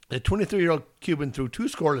 the 23-year-old Cuban threw 2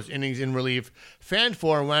 scoreless innings in relief, fanned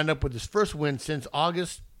 4, and wound up with his first win since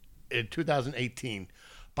August 2018.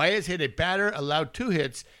 Baez hit a batter, allowed 2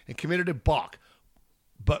 hits, and committed a balk,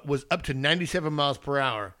 but was up to 97 miles per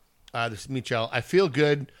hour. This is Michel. I feel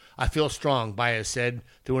good. I feel strong, Baez said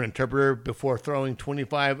through an interpreter before throwing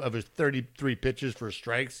 25 of his 33 pitches for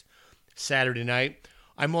strikes Saturday night.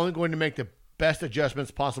 I'm only going to make the best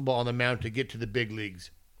adjustments possible on the mound to get to the big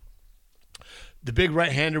leagues. The big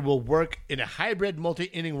right-hander will work in a hybrid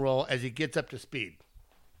multi-inning role as he gets up to speed.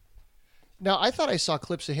 Now, I thought I saw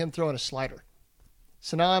clips of him throwing a slider.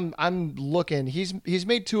 So now I'm looking. He's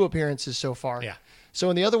made 2 appearances so far. Yeah. So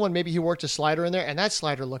in the other one, maybe he worked a slider in there, and that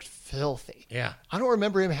slider looked filthy. Yeah. I don't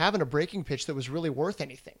remember him having a breaking pitch that was really worth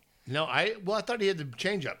anything. No, I thought he had the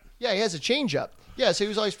changeup. Yeah, he has a changeup. Yeah, so he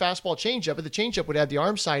was always fastball changeup, but the changeup would have the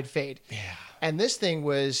arm side fade. Yeah. And this thing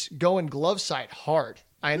was going glove side hard.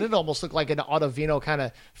 And it almost looked like an Ottavino kind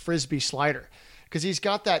of frisbee slider because he's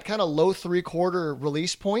got that kind of low 3/4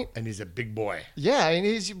 release point. And he's a big boy. Yeah, and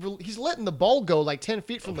he's letting the ball go like 10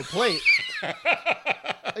 feet from the plate.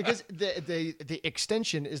 Because the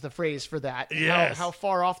extension is the phrase for that. Yes. How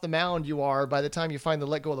far off the mound you are by the time you finally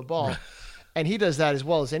let go of the ball. And he does that as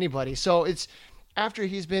well as anybody. So it's after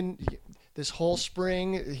he's been this whole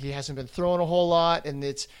spring, he hasn't been throwing a whole lot, and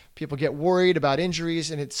it's people get worried about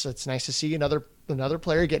injuries, and it's nice to see another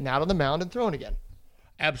player getting out on the mound and throwing again.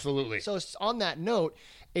 Absolutely. So on that note,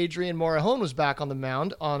 Adrian Morejon was back on the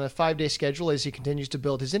mound on a 5-day schedule as he continues to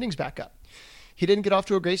build his innings back up. He didn't get off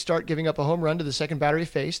to a great start, giving up a home run to the second batter he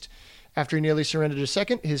faced. After he nearly surrendered a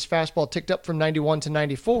second, his fastball ticked up from 91 to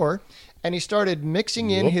 94, and he started mixing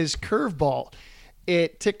in his curveball.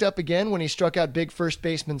 It ticked up again when he struck out big first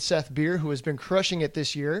baseman Seth Beer, who has been crushing it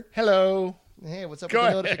this year. Hello. Hey, what's up Go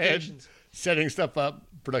with the ahead. notifications? Setting stuff up,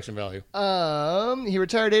 production value. He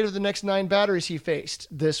retired 8 of the next 9 batters he faced.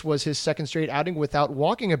 This was his second straight outing without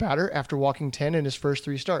walking a batter after walking 10 in his first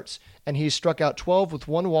 3 starts. And he's struck out 12 with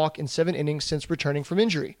 1 walk in 7 innings since returning from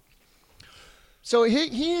injury. So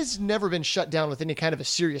he has never been shut down with any kind of a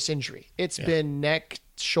serious injury. It's been neck,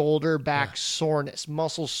 shoulder, back soreness,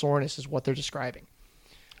 muscle soreness is what they're describing.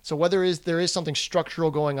 So whether there is something structural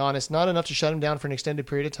going on, it's not enough to shut him down for an extended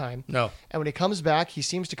period of time. No. And when he comes back, he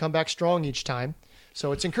seems to come back strong each time.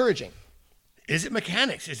 So it's encouraging. Is it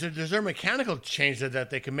mechanics? Is there a mechanical change that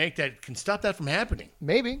they can make that can stop that from happening?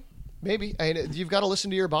 Maybe. I mean, you've got to listen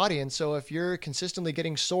to your body. And so if you're consistently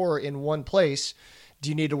getting sore in one place, do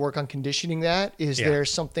you need to work on conditioning that? Is there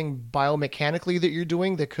something biomechanically that you're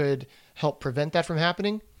doing that could help prevent that from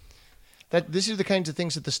happening? These are the kinds of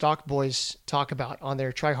things that the Stock Boys talk about on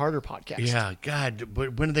their Try Harder podcast. Yeah, God,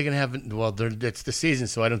 but when are they going to have? Well, it's the season,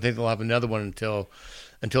 so I don't think they'll have another one until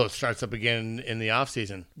it starts up again in the off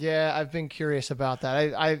season. Yeah, I've been curious about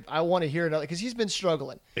that. I want to hear another because he's been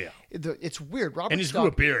struggling. Yeah, it's weird. Robert and he Stock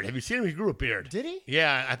grew a beard. Have you seen him? He grew a beard. Did he?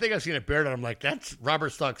 Yeah, I think I've seen a beard on him. Like that's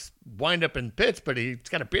Robert Stock's wind up in pits, but he's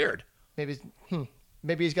got a beard.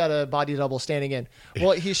 Maybe he's got a body double standing in.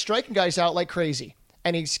 Well, he's striking guys out like crazy.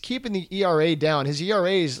 And he's keeping the ERA down. His ERA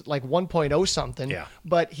is like 1.0 something,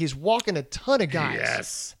 but he's walking a ton of guys.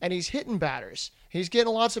 Yes. And he's hitting batters. He's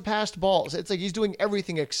getting lots of passed balls. It's like he's doing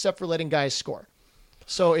everything except for letting guys score.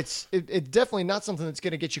 So it's definitely not something that's going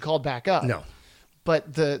to get you called back up. No.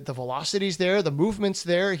 But the velocity's there, the movement's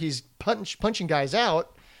there. He's punching guys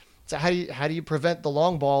out. So how do you prevent the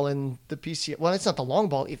long ball in the PCA? Well, it's not the long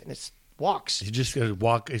ball even. It's walks. You just got to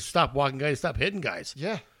walk. Stop walking guys. Stop hitting guys.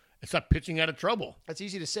 Yeah. It's not pitching out of trouble. That's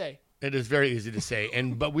easy to say. It is very easy to say,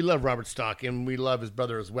 but we love Robert Stock and we love his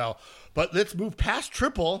brother as well. But let's move past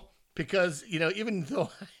triple because even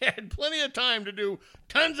though I had plenty of time to do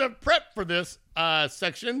tons of prep for this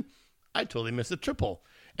section, I totally missed the triple,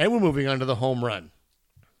 and we're moving on to the home run.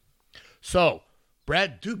 So,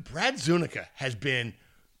 Brad Zunica has been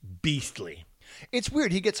beastly. It's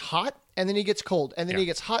weird. He gets hot and then he gets cold and then he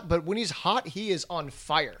gets hot, but when he's hot, he is on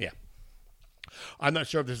fire. Yeah. I'm not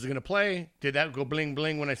sure if this is going to play. Did that go bling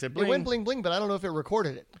bling when I said bling? It went bling bling, but I don't know if it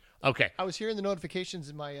recorded it. Okay. I was hearing the notifications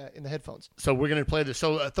in my in the headphones. So we're going to play this.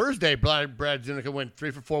 So Thursday, Brad Zunica went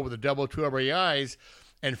 3 for 4 with a double, 2 RBIs.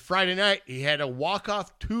 And Friday night, he had a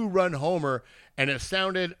walk-off 2-run homer, and it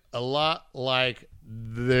sounded a lot like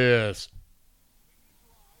this.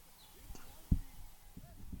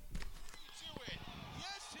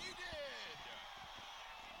 Yes, he did.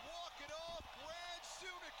 Walk it off, Brad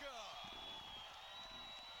Zunica.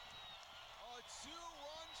 A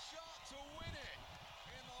 2-run shot to win it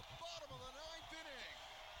in the bottom of the 9th inning.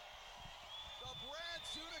 The Brad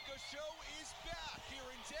Zunica Show is back here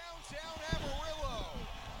in downtown Amarillo.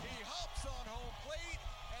 He hops on home plate,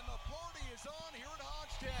 and the party is on here at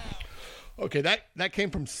Hodgetown. Okay, that came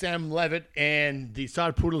from Sam Levitt and the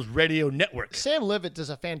Sod Poodles Radio Network. Sam Levitt does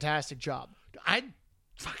a fantastic job. I'm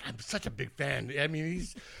such a big fan. I mean,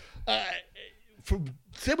 he's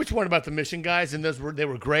say what you want about the Mission guys, and they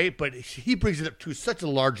were great, but he brings it up to such a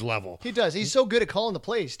large level. He does. He's so good at calling the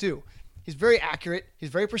plays, too. He's very accurate. He's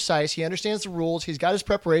very precise. He understands the rules. He's got his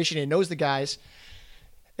preparation. He knows the guys.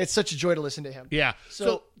 It's such a joy to listen to him. Yeah.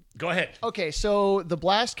 So go ahead. Okay, so the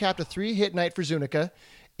Blast capped a 3-hit night for Zunica,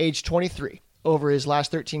 age 23. Over his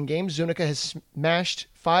last 13 games, Zunica has smashed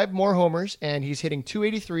 5 more homers, and he's hitting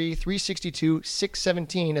 283, 362,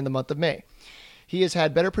 617 in the month of May. He has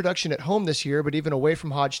had better production at home this year, but even away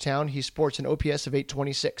from Hodgetown, he sports an OPS of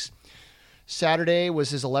 826. Saturday was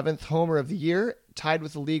his 11th homer of the year, tied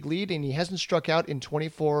with the league lead, and he hasn't struck out in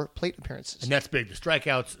 24 plate appearances. And that's big. The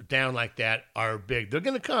strikeouts down like that are big. They're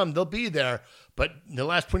going to come. They'll be there. But in the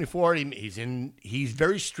last 24, he's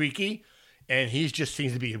very streaky, and he just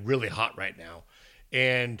seems to be really hot right now.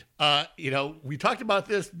 And, we talked about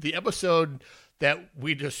this, the episode that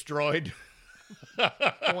we destroyed.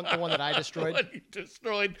 The one that I destroyed. The one you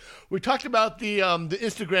destroyed. We talked about the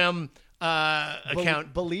Instagram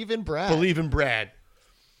account. Believe in Brad. Believe in Brad.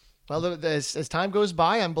 Well, as time goes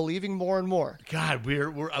by, I'm believing more and more. God,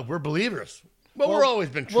 we're believers. Well, we're always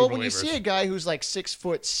been true believers. When you see a guy who's like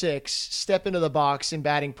 6'6" step into the box in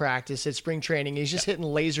batting practice at spring training, he's just hitting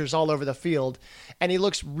lasers all over the field, and he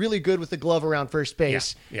looks really good with the glove around first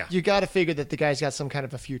base. Yeah. You got to figure that the guy's got some kind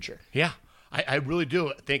of a future. Yeah, I really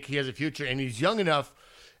do think he has a future, and he's young enough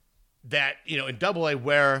that in Double-A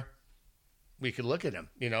where we could look at him.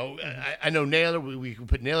 I know Naylor. We can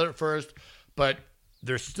put Naylor at first, but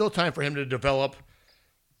there's still time for him to develop,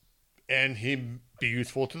 and he'd be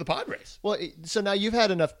useful to the Padres. Well, so now you've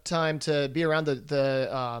had enough time to be around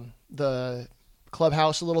the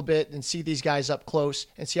clubhouse a little bit and see these guys up close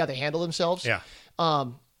and see how they handle themselves. Yeah.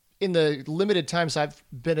 In the limited times I've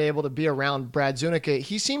been able to be around Brad Zunica,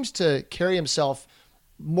 he seems to carry himself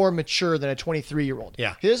more mature than a 23-year-old.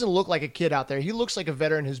 Yeah. He doesn't look like a kid out there. He looks like a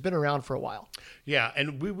veteran who's been around for a while. Yeah,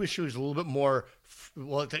 and we wish he was a little bit more.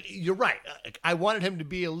 Well, you're right. I wanted him to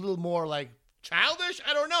be a little more like childish.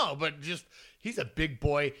 I don't know, but just he's a big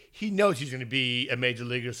boy. He knows he's going to be a major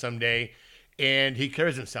leaguer someday, and he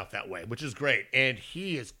carries himself that way, which is great. And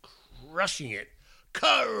he is crushing it.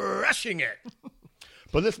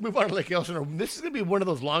 But let's move on to Lake Elsinore. This is going to be one of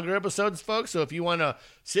those longer episodes, folks. So if you want to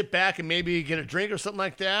sit back and maybe get a drink or something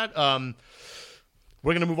like that,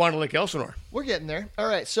 we're going to move on to Lake Elsinore. We're getting there. All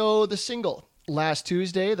right, so the single. Last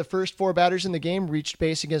Tuesday, the first 4 batters in the game reached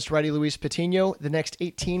base against righty Luis Patino. The next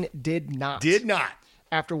 18 did not.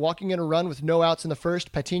 After walking in a run with no outs in the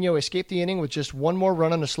first, Patino escaped the inning with just one more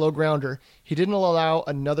run on a slow grounder. He didn't allow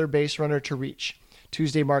another base runner to reach.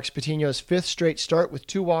 Tuesday marks Patino's 5th straight start with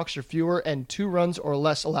 2 walks or fewer and 2 runs or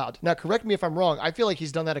less allowed. Now, correct me if I'm wrong. I feel like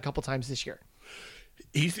he's done that a couple times this year.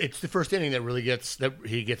 It's the first inning that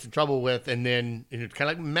he gets in trouble with, and then it's kind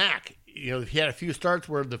of like Mac. He had a few starts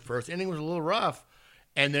where the first inning was a little rough,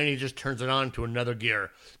 and then he just turns it on to another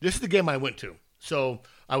gear. This is the game I went to, so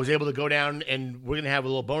I was able to go down, and we're going to have a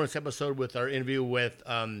little bonus episode with our interview with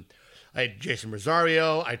I had Jason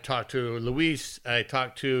Rosario. I talked to Luis. I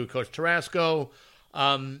talked to Coach Tarasco.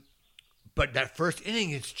 But that first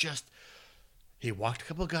inning, it's just he walked a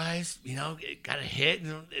couple of guys, got a hit,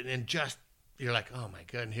 and then just you're like, oh my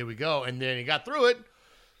god, and here we go, and then he got through it.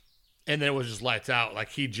 And then it was just lights out. Like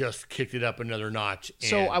he just kicked it up another notch.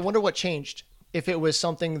 So I wonder what changed. If it was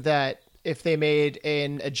something that if they made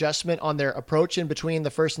an adjustment on their approach in between the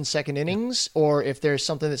first and second innings, or if there's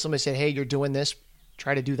something that somebody said, hey, you're doing this,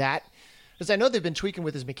 try to do that. Because I know they've been tweaking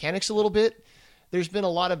with his mechanics a little bit. There's been a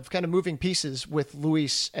lot of kind of moving pieces with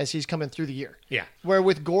Luis as he's coming through the year. Yeah. Where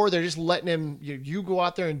with Gore, they're just letting him, you go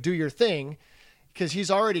out there and do your thing. Because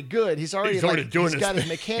he's already good. He's got his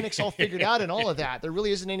mechanics all figured out and all of that. There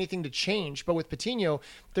really isn't anything to change. But with Patino,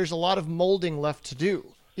 there's a lot of molding left to do,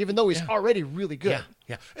 even though he's already really good.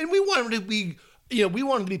 Yeah. And we want him to be, we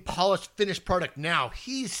want him to be polished, finished product now.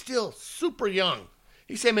 He's still super young.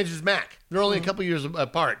 He's same age as Mac. They're only a couple years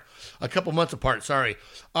apart, a couple months apart. Sorry,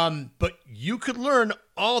 but you could learn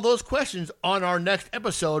all those questions on our next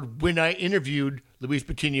episode when I interviewed Luis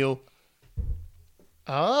Patino.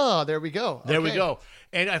 Oh, there we go. There we Okay. go.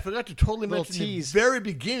 And I forgot to totally Little mention tease. the very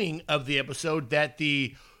beginning of the episode that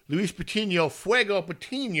the Luis Patino Fuego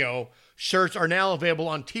Patino shirts are now available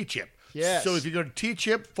on T-Chip. Yes. So if you go to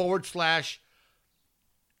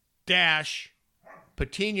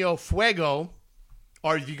T-Chip/Patino Fuego,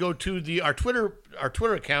 or if you go to our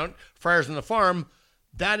Twitter account, Friars on the Farm,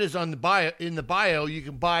 that is on the bio. In the bio, you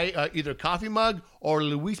can buy either a coffee mug or a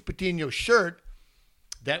Luis Patino shirt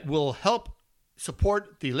that will help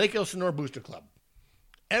support the Lake Elsinore Booster Club.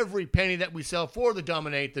 Every penny that we sell for the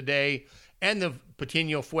Dominate the Day and the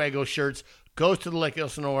Patino Fuego shirts goes to the Lake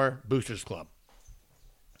Elsinore Boosters Club.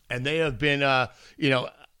 And they have been,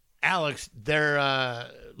 Alex,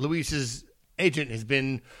 Luis's agent, has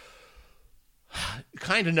been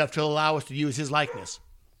kind enough to allow us to use his likeness.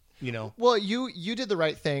 Well, you did the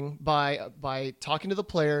right thing by talking to the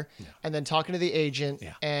player and then talking to the agent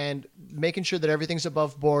and making sure that everything's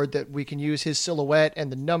above board, that we can use his silhouette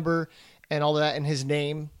and the number and all of that and his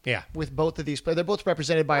name with both of these players. They're both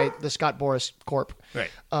represented by the Scott Boras Corp.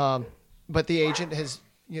 Right. But the agent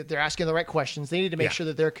they're asking the right questions. They need to make sure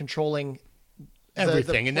that they're controlling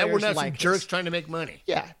everything. And that we're player's not some likeness. jerks trying to make money.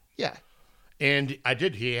 Yeah. And I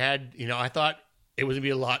did. He had, I thought it was going to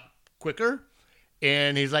be a lot quicker.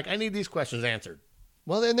 And he's like, I need these questions answered.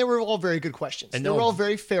 Well, and they were all very good questions. And they were all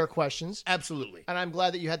very fair questions. Absolutely. And I'm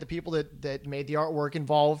glad that you had the people that made the artwork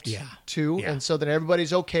involved too. Yeah. And so that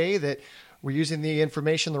everybody's okay, that we're using the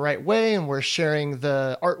information the right way and we're sharing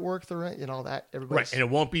the artwork the right, all that. Everybody's Right. And it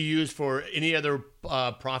won't be used for any other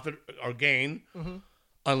profit or gain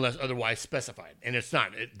unless otherwise specified. And it's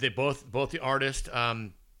not. They both the artists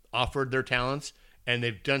offered their talents, and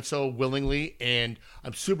they've done so willingly, and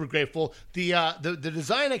I'm super grateful. The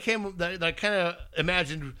design that I kind of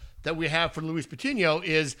imagined that we have for Luis Patino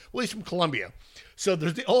is, well, he's from Colombia. So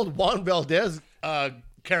there's the old Juan Valdez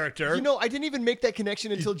character. I didn't even make that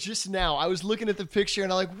connection until just now. I was looking at the picture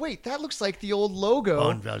and I'm like, wait, that looks like the old logo.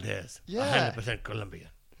 Juan Valdez. Yeah. 100%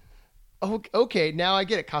 Colombia. Oh, okay, now I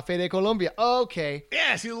get it. Café de Colombia. Okay,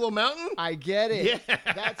 Yeah, see the little mountain? I get it. Yeah.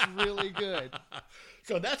 That's really good.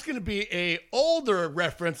 So that's going to be a older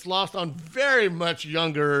reference lost on very much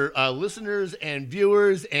younger listeners and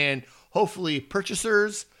viewers and hopefully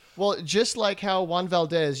purchasers. Well, just like how Juan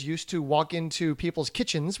Valdez used to walk into people's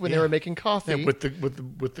kitchens when they were making coffee. Yeah, with the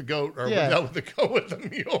goat or with the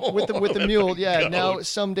mule. with the With mule, yeah. goat. Now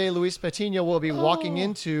someday Luis Patino will be walking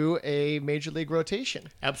into a major league rotation,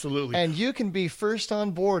 Absolutely. and you can be first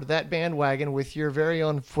on board that bandwagon with your very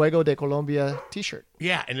own Fuego de Colombia T-shirt.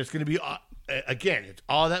 Yeah, and it's going to be, again, it's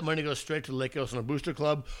all that money goes straight to the Lake Elsinore Booster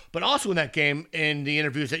Club. But also in that game, in the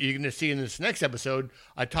interviews that you're going to see in this next episode,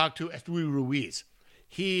 I talked to Esteury Ruiz.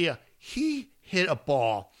 He hit a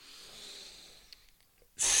ball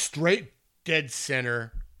straight dead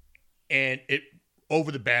center, and it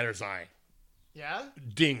over the batter's eye. Yeah.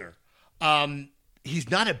 Dinger.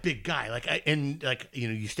 He's not a big guy.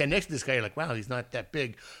 You stand next to this guy, you're like, wow, he's not that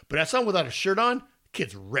big. But I saw him without a shirt on.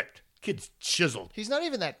 Kid's ripped. Kid's chiseled. He's not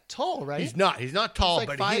even that tall, right? He's not tall, He's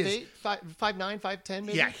like but he is. 5'9", 5'10",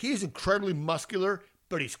 maybe. Yeah, he's incredibly muscular,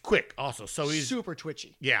 but he's quick also. So he's super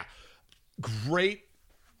twitchy. yeah, great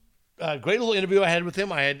little interview I had with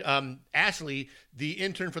him. I had Ashley, the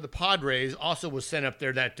intern for the Padres, also was sent up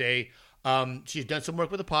there that day. She's done some work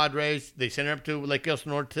with the Padres. They sent her up to Lake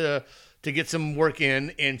Elsinore to get some work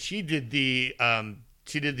in, and she did the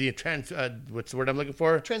what's the word I'm looking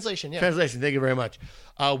for? Translation, yeah. Translation. Thank you very much.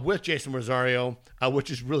 With Jason Rosario, which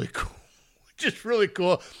is really cool. Just really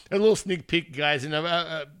cool. A little sneak peek, guys,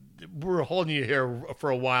 and we're holding you here for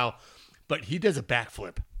a while, but he does a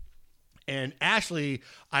backflip. And Ashley,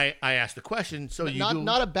 I asked the question, so But you not do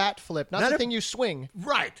not a bat flip, not Not the a- thing you swing.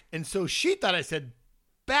 right? And so she thought I said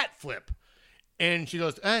bat flip, and she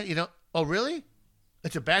goes, oh really?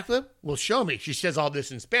 It's a backflip? Well, show me. She says all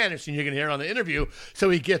this in Spanish, and you're gonna hear it on the interview. So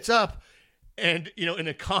he gets up, and in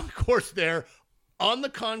a concourse there, on the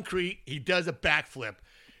concrete, he does a backflip,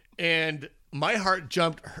 and my heart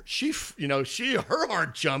jumped. Her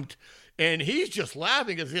heart jumped, and he's just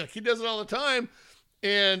laughing because he does it all the time.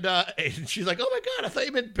 And she's like, "Oh my God, I thought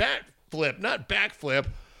you meant backflip, not backflip."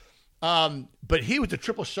 But he was a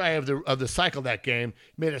triple shy of the cycle that game.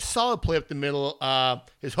 Made a solid play up the middle.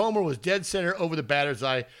 His homer was dead center over the batter's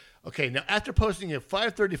eye. Okay, now after posting a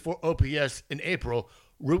 534 OPS in April,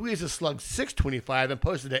 Ruiz has slugged 625 and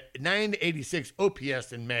posted a 986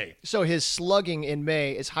 OPS in May. So his slugging in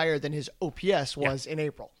May is higher than his OPS was in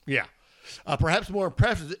April. Yeah. Perhaps more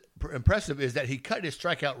impressive is that he cut his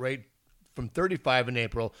strikeout rate from 35 in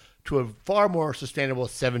April to a far more sustainable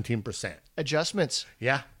 17%. Adjustments.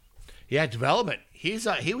 Yeah. Yeah, development. He was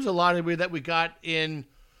a lottery that we got in.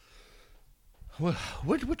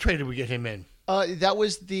 What trade did we get him in? That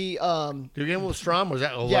was the Did we get him with Strom? Or was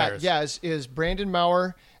that Olares? yeah. Is Brandon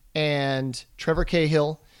Maurer and Trevor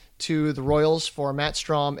Cahill to the Royals for Matt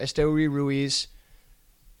Strom, Esteury Ruiz,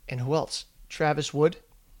 and who else? Travis Wood.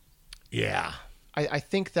 Yeah. I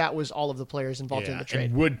think that was all of the players involved in the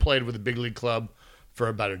trade. And Wood played with the big league club for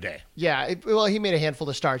about a day. Yeah, well, he made a handful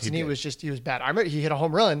of starts, and he was bad. I remember he hit a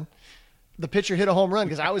home run. The pitcher hit a home run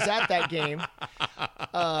because I was at that game.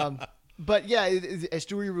 But yeah,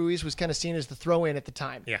 Esteury Ruiz was kind of seen as the throw-in at the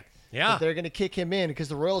time. Yeah. But they're going to kick him in because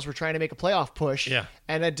the Royals were trying to make a playoff push. Yeah.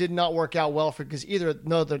 And it did not work out well because neither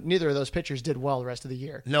of those pitchers did well the rest of the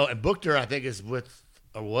year. No, and Buchter, I think,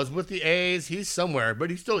 was with the A's. He's somewhere, but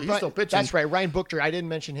he's still pitching. That's right. Ryan Buchter. I didn't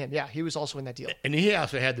mention him. Yeah, he was also in that deal. And he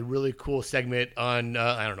also had the really cool segment on,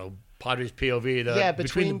 Padres POV.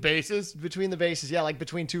 Between the bases. Between the bases. Yeah, like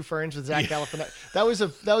Between Two Ferns with Zach Galifianakis.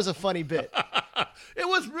 That was a funny bit. It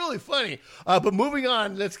was really funny. But moving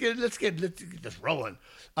on, let's get this rolling.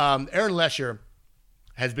 Aaron Lesher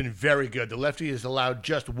has been very good. The lefty has allowed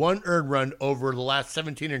just one earned run over the last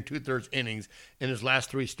 17 and 2/3 innings in his last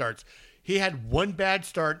 3 starts. He had one bad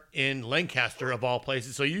start in Lancaster, of all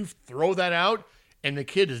places. So you throw that out, and the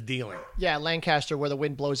kid is dealing. Yeah, Lancaster, where the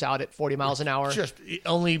wind blows out at 40 miles an hour. Just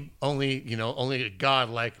only a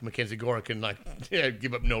god like Mackenzie Gore can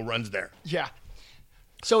give up no runs there. Yeah.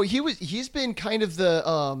 So he's been kind of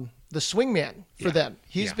the swing man for them.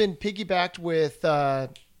 He's been piggybacked with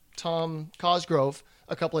Tom Cosgrove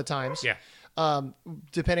a couple of times. Yeah.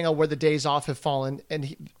 Depending on where the days off have fallen,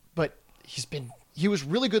 but he was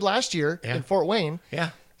really good last year in Fort Wayne.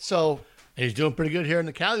 Yeah. So and he's doing pretty good here in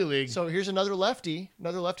the Cali League. So here's another lefty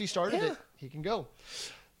started it. He can go.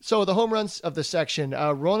 So the home runs of the section,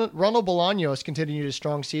 Ronald Bolaños continued his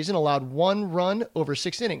strong season, allowed 1 run over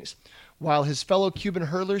 6 innings. While his fellow Cuban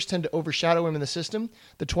hurlers tend to overshadow him in the system,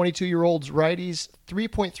 the 22-year-old's righty's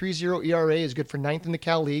 3.30 ERA is good for 9th in the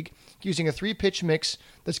Cal League, using a 3-pitch mix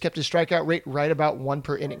that's kept his strikeout rate right about 1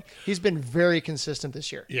 per inning. He's been very consistent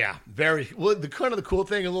this year. Yeah, very. Well, the cool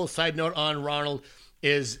thing, a little side note on Ronald,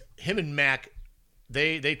 is him and Mac,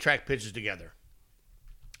 they track pitches together.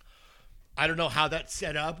 I don't know how that's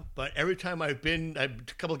set up, but every time a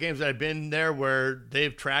couple of games that I've been there where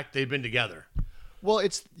they've been together. Well,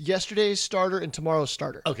 it's yesterday's starter and tomorrow's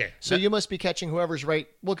starter. Okay. So you must be catching whoever's right.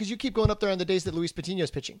 Well, because you keep going up there on the days that Luis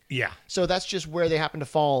Patino's pitching. Yeah. So that's just where they happen to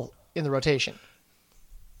fall in the rotation.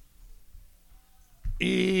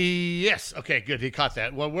 Yes. Okay, good. He caught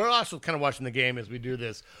that. Well, we're also kind of watching the game as we do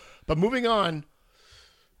this. But moving on.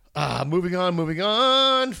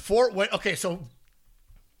 Fort Wayne. Okay, so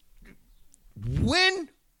when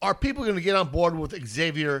are people going to get on board with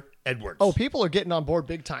Xavier Edwards? Oh, people are getting on board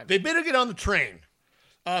big time. They better get on the train.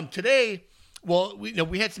 Today, well,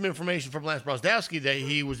 we had some information from Lance Brozdowski that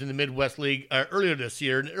he was in the Midwest League earlier this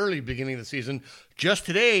year, in the early beginning of the season. Just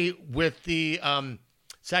today with the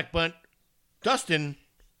Sack Bunt Dustin.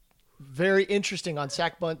 Very interesting on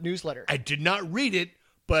Sack Bunt newsletter. I did not read it,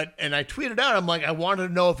 and I tweeted out, I'm like, I wanted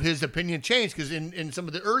to know if his opinion changed, because in some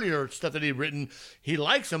of the earlier stuff that he'd written, he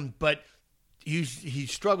likes him, but he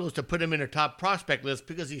struggles to put him in a top prospect list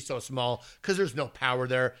because he's so small, because there's no power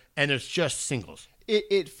there, and it's just singles.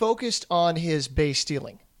 It focused on his base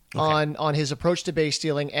stealing, on his approach to base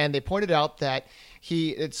stealing, and they pointed out that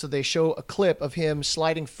so they show a clip of him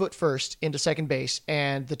sliding foot first into second base,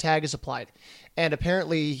 and the tag is applied. And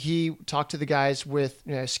apparently he talked to the guys with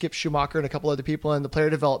Skip Schumacher and a couple other people in the player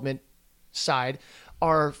development side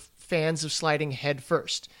are fans of sliding head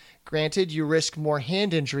first. Granted, you risk more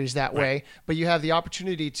hand injuries that way, but you have the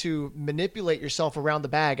opportunity to manipulate yourself around the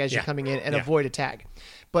bag as you're coming in and avoid a tag.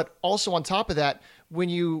 But also on top of that, when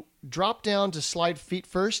you drop down to slide feet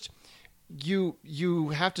first, you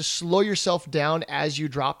have to slow yourself down as you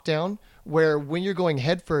drop down, where when you're going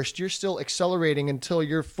head first, you're still accelerating until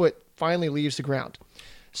your foot finally leaves the ground.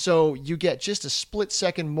 So you get just a split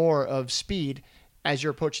second more of speed as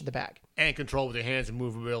you're approaching the bag. And control with your hands and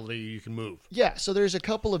movability, you can move. Yeah, so there's a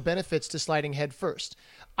couple of benefits to sliding head first.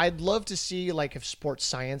 I'd love to see, like, if Sports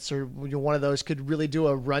Science or one of those could really do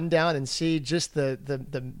a rundown and see just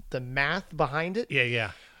the math behind it.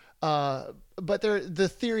 Yeah. But the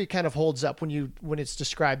theory kind of holds up when it's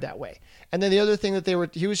described that way. And then the other thing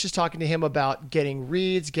that he was just talking to him about getting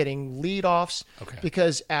reads, getting leadoffs,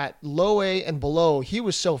 because at low A and below, he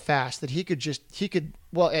was so fast that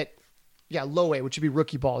at low A, which would be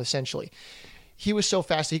rookie ball essentially, he was so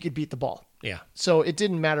fast that he could beat the ball. Yeah. So it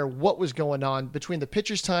didn't matter what was going on between the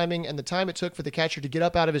pitcher's timing and the time it took for the catcher to get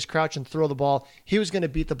up out of his crouch and throw the ball. He was going to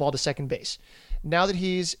beat the ball to second base. Now that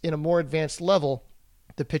he's in a more advanced level,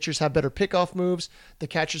 the pitchers have better pickoff moves. The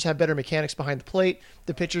catchers have better mechanics behind the plate.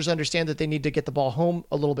 The pitchers understand that they need to get the ball home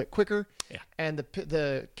a little bit quicker. Yeah. And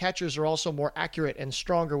the catchers are also more accurate and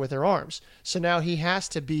stronger with their arms. So now he has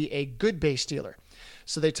to be a good base stealer.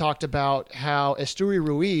 So they talked about how Esteury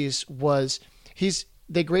Ruiz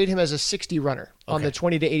they grade him as a 60 runner on the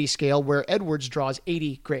 20 to 80 scale, where Edwards draws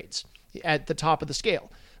 80 grades at the top of the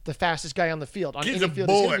scale. The fastest guy on the field. On He's any a field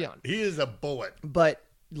he's gonna be bullet. on. He is a bullet. But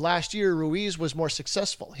last year, Ruiz was more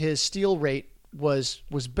successful. His steal rate was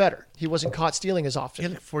better. He wasn't caught stealing as He often.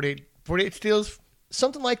 had like 48 steals.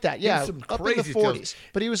 Something like that, yeah, some up in the crazy 40s. steals.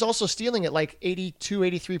 But he was also stealing at like 82,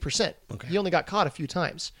 83%. Okay. He only got caught a few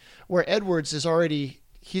times, where Edwards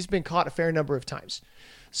he's been caught a fair number of times.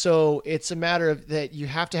 So it's a matter of that you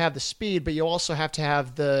have to have the speed, but you also have to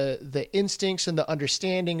have the instincts and the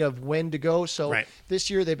understanding of when to go. So Right. this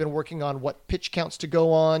year they've been working on what pitch counts to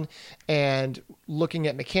go on and looking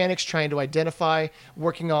at mechanics, trying to identify,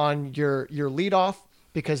 working on your leadoff,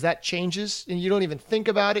 because that changes and you don't even think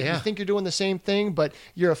about it. Yeah. You think you're doing the same thing, but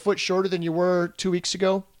you're a foot shorter than you were 2 weeks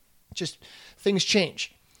ago. Just things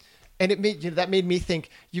change. And that made me think,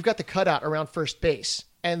 you've got the cutout around first base,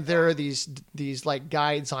 and there are these like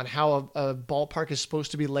guides on how a ballpark is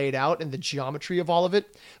supposed to be laid out and the geometry of all of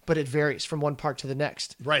it, but it varies from one park to the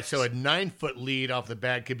next. Right. So a 9-foot lead off the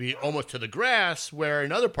bat could be almost to the grass, where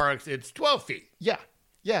in other parks it's 12 feet. Yeah.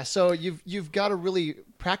 Yeah, so you've got to really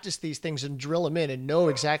practice these things and drill them in and know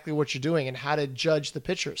exactly what you're doing and how to judge the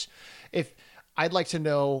pitchers. If I'd like to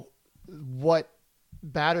know what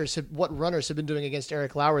runners have been doing against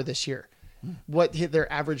Eric Lauer this year, what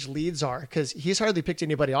their average leads are, because he's hardly picked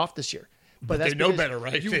anybody off this year. But that's they know because better,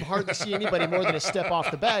 right? You hardly see anybody more than a step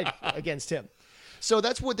off the bag against him. So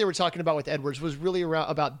that's what they were talking about with Edwards, was really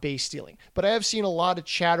about base stealing. But I have seen a lot of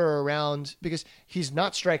chatter around, because he's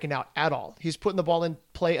not striking out at all. He's putting the ball in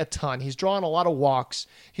play a ton. He's drawing a lot of walks.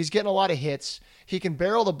 He's getting a lot of hits. He can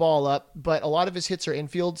barrel the ball up, but a lot of his hits are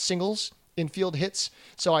infield singles, infield hits.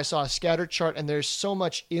 So I saw a scatter chart, and there's so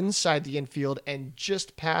much inside the infield and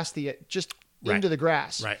just past into the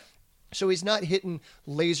grass. Right. So he's not hitting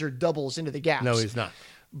laser doubles into the gaps. No, he's not.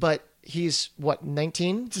 But he's,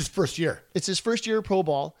 19? It's his first year. It's his first year of pro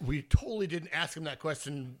ball. We totally didn't ask him that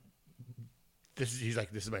question. He's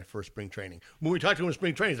like, this is my first spring training. When we talked to him in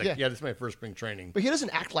spring training, he's like, yeah, this is my first spring training. But he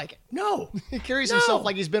doesn't act like it. No. He carries himself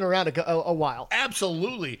like he's been around a while.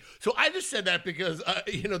 Absolutely. So I just said that because,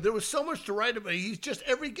 there was so much to write about. He's just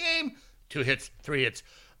every game, 2 hits, 3 hits.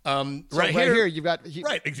 Right here, you've got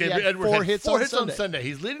Xavier Edwards four had hits on on Sunday.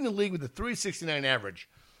 He's leading the league with a 369 average.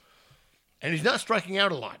 And he's not striking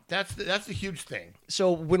out a lot. That's the huge thing.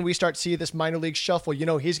 So when we start to see this minor league shuffle,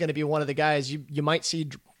 he's going to be one of the guys you might see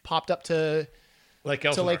popped up to Lake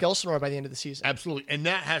Elsinore by the end of the season. Absolutely. And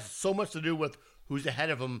that has so much to do with who's ahead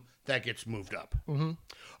of him that gets moved up. Mm-hmm.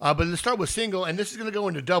 But let's start with single, and this is going to go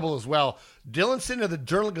into double as well. Dylan Sin of the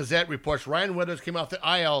Journal-Gazette reports Ryan Weathers came off the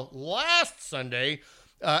IL last Sunday,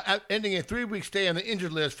 ending a 3-week stay on the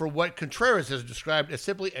injured list for what Contreras has described as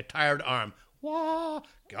simply a tired arm. Wah,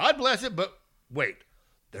 God bless it, but wait,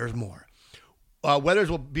 there's more. Weathers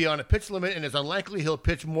will be on a pitch limit, and it's unlikely he'll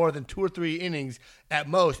pitch more than 2 or 3 innings at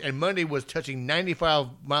most. And Monday was touching 95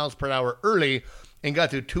 miles per hour early and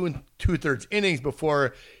got through 2 2/3 innings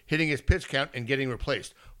before hitting his pitch count and getting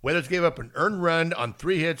replaced. Weathers gave up an earned run on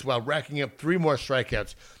 3 hits while racking up 3 more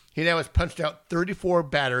strikeouts. He now has punched out 34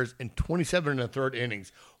 batters in 27 1/3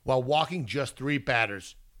 innings while walking just 3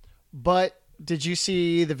 batters. But did you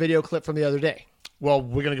see the video clip from the other day? Well,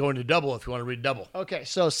 we're going to go into double if you want to read double. Okay,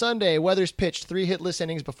 so Sunday, Weathers pitched 3 hitless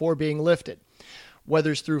innings before being lifted.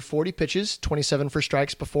 Weathers threw 40 pitches, 27 for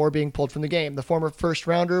strikes, before being pulled from the game. The former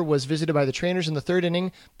first-rounder was visited by the trainers in the 3rd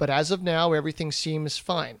inning, but as of now, everything seems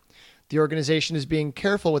fine. The organization is being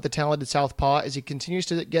careful with the talented southpaw as he continues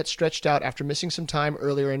to get stretched out after missing some time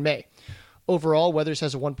earlier in May. Overall, Weathers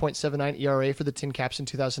has a 1.79 ERA for the Tin Caps in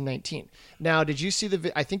 2019. Now, did you see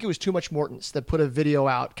I think it was Too Much Morton's that put a video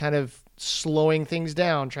out kind of slowing things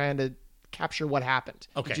down, trying to capture what happened.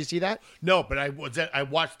 Okay. Did you see that? No, but I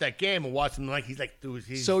watched that game and watched him like he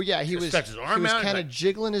So yeah, he was stretched his arm out. kind of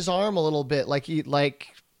jiggling his arm a little bit, like he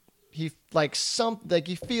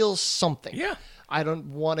feels something. Yeah. I don't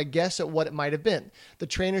want to guess at what it might have been. The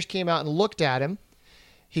trainers came out and looked at him.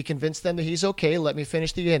 He convinced them that he's okay. Let me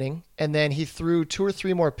finish the inning. And then he threw 2 or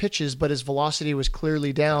 3 more pitches, but his velocity was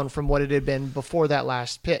clearly down from what it had been before that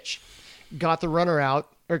last pitch. Got the runner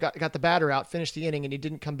out, or got the batter out, finished the inning, and he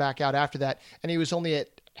didn't come back out after that. And he was only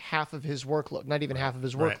at half of his workload, not even half of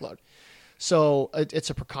his workload. Right. So it's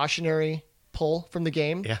a precautionary pull from the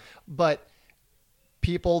game. Yeah. But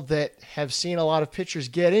people that have seen a lot of pitchers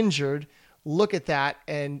get injured look at that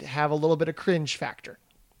and have a little bit of cringe factor.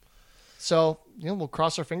 So, we'll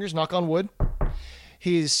cross our fingers, knock on wood.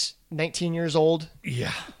 He's 19 years old.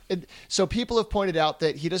 Yeah. So people have pointed out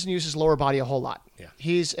that he doesn't use his lower body a whole lot. Yeah.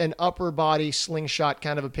 He's an upper body slingshot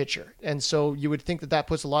kind of a pitcher. And so you would think that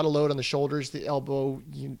puts a lot of load on the shoulders, the elbow,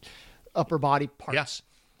 upper body parts.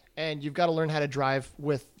 Yeah. And you've got to learn how to drive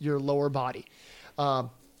with your lower body.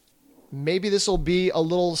 Maybe this will be a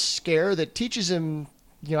little scare that teaches him,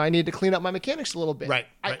 I need to clean up my mechanics a little bit. Right.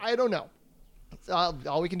 I don't know.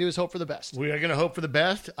 All we can do is hope for the best. We are going to hope for the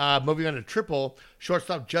best. Moving on to triple,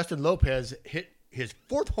 shortstop Justin Lopez hit his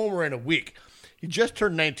 4th homer in a week. He just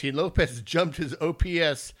turned 19. Lopez has jumped his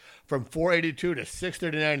OPS from 482 to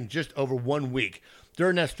 639 in just over 1 week.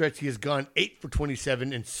 During that stretch, he has gone 8 for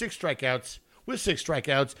 27 and 6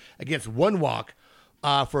 strikeouts against 1 walk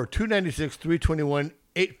for a 296, 321,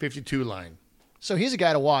 852 line. So he's a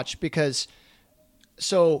guy to watch because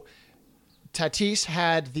Tatis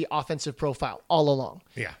had the offensive profile all along.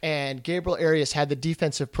 Yeah. And Gabriel Arias had the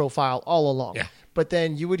defensive profile all along. Yeah. But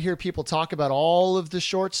then you would hear people talk about all of the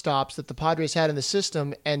shortstops that the Padres had in the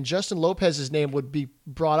system, and Justin Lopez's name would be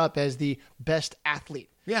brought up as the best athlete.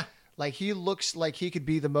 Yeah. Like, he looks like he could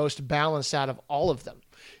be the most balanced out of all of them.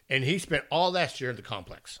 And he spent all last year at the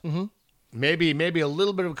complex. Mm-hmm. Maybe a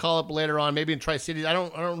little bit of a call-up later on, maybe in Tri-Cities. I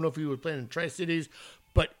don't know if he was playing in Tri-Cities,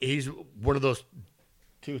 but he's one of those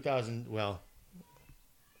 2,000,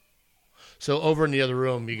 so over in the other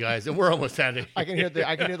room, you guys, and we're almost at it. I can hear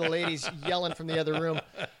the ladies yelling from the other room.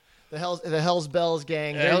 The Hell's Bells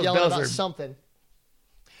gang. They're Hell's yelling Bells about something.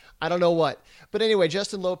 I don't know what. But anyway,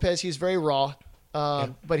 Justin Lopez, he's very raw,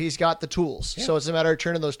 but he's got the tools. Yeah. So it's a matter of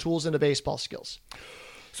turning those tools into baseball skills.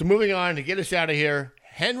 So moving on to get us out of here,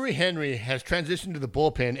 Henry has transitioned to the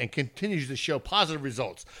bullpen and continues to show positive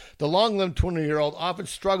results. The long-lived 20-year-old often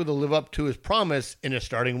struggled to live up to his promise in a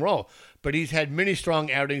starting role, but he's had many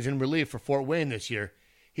strong outings in relief for Fort Wayne this year.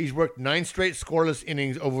 He's worked 9 straight scoreless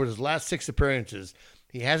innings over his last 6 appearances.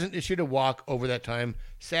 He hasn't issued a walk over that time.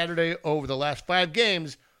 Saturday, over the last 5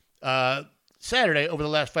 games, the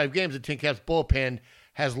Tin Caps bullpen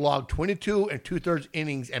has logged 22 2/3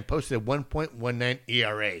 innings and posted a 1.19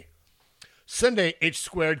 ERA. Sunday,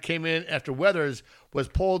 H² came in after Weathers was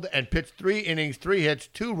pulled and pitched 3 innings, 3 hits,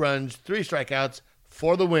 2 runs, 3 strikeouts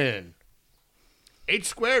for the win.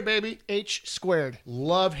 H², baby. H².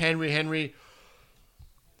 Love Henry.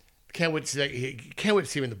 Can't wait to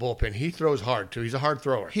see him in the bullpen. He throws hard, too. He's a hard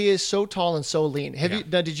thrower. He is so tall and so lean.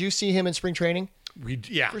 Did you see him in spring training?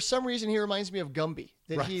 Yeah. For some reason, he reminds me of Gumby.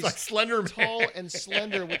 That he's like slender, tall and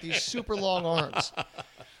slender with these super long arms.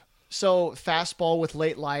 So fastball with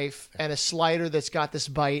late life and a slider that's got this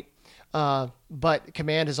bite, but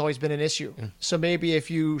command has always been an issue. So maybe if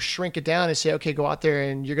you shrink it down and say, okay, go out there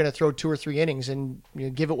and you're going to throw 2 or 3 innings and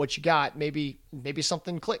give it what you got, maybe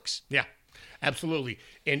something clicks. Yeah, absolutely.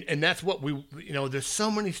 And that's what there's so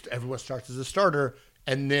many, everyone starts as a starter,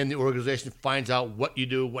 and then the organization finds out what you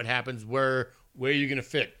do, what happens, where you're going to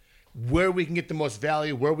fit, where we can get the most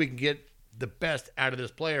value, where we can get the best out of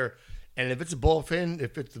this player. And if it's a bullpen,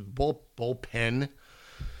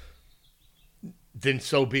 then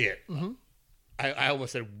so be it. Mm-hmm. I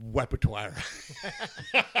almost said repertoire.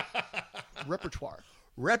 Repertoire.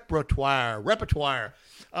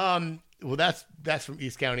 Well, that's from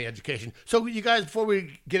East County Education. So you guys, before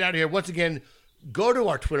we get out of here, once again, go to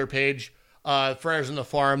our Twitter page, Friars on the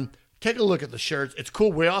Farm. Take a look at the shirts. It's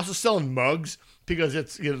cool. We're also selling mugs because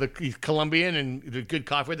it's the Colombian and the good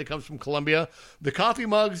coffee that comes from Colombia. The coffee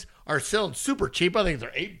mugs are selling super cheap. I think they're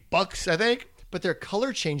 $8, I think. But they're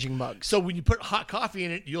color changing mugs. So when you put hot coffee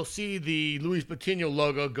in it, you'll see the Luis Patino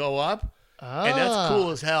logo go up. And that's cool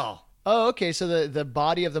as hell. Oh, okay. So the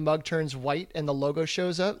body of the mug turns white and the logo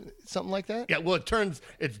shows up? Something like that? Yeah, well,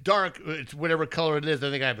 it's dark. It's whatever color it is. I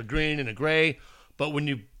think I have a green and a gray. But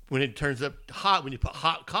when it turns up hot, when you put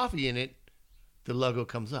hot coffee in it, the logo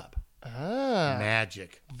comes up.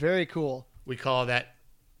 Magic. Very cool. We call that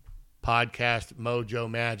podcast mojo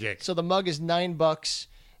magic. So the mug is $9,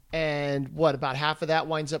 and about half of that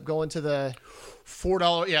winds up going to the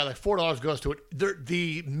 $4. Yeah, like $4 goes to it.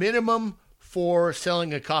 The minimum for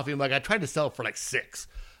selling a coffee mug, I tried to sell it for like $6.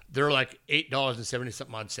 They're like $8.70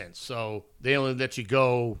 something odd cents. So they only let you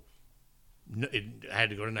go. It had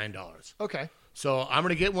to go to $9. Okay. So I'm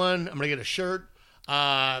gonna get one. I'm gonna get a shirt.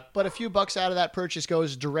 But a few bucks out of that purchase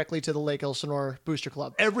goes directly to the Lake Elsinore Booster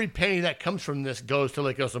Club. Every penny that comes from this goes to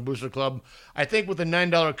Lake Elsinore Booster Club. I think with a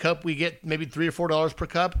 $9 cup, we get maybe $3 or $4 per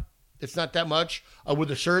cup. It's not that much. With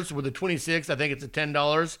the shirts, with the 26, I think it's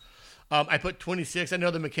 $10. I put 26. I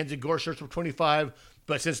know the Mackenzie Gore shirts were 25,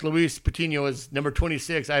 but since Luis Patino is number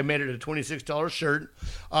 26, I made it a $26 shirt.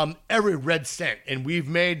 Every red cent, and we've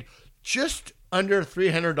made just under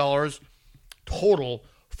 $300 total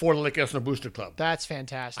for the Lake Elsinore Booster Club. That's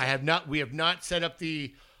fantastic. We have not set up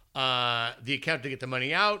the account to get the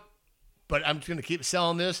money out, but I'm just going to keep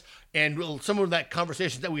selling this. And some of that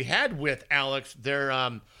conversation that we had with Alex, their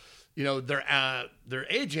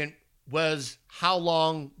agent, was how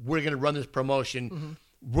long we're going to run this promotion. Mm-hmm.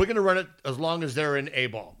 We're going to run it as long as they're in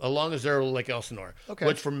A-ball, as long as they're Lake Elsinore, Okay.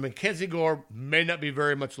 which for Mackenzie Gore may not be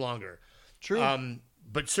very much longer. True.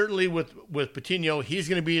 But certainly with Patino, he's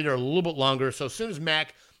going to be there a little bit longer. So as soon as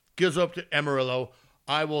Mac gives up to Amarillo,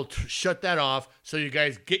 I will shut that off. So you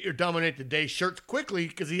guys get your Dominate the Day shirts quickly,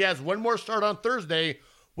 because he has one more start on Thursday,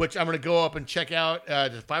 which I'm going to go up and check out.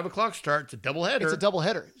 The 5 o'clock start. It's a doubleheader. It's a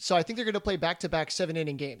doubleheader. So I think they're going to play back-to-back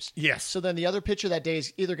 7-inning games. Yes. So then the other pitcher that day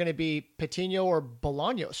is either going to be Patino or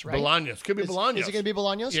Bolaños, right? Bolaños. Could be Bolaños. Is it going to be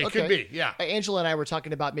Bolaños? Yeah, it could be, yeah. Angela and I were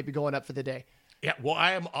talking about maybe going up for the day. Yeah, well,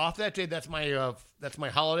 I am off that day. That's my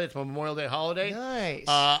holiday. It's my Memorial Day holiday. Nice.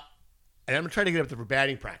 And I'm going to try to get up there for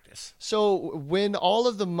batting practice. So when all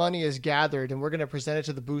of the money is gathered and we're going to present it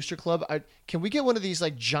to the Booster Club, can we get one of these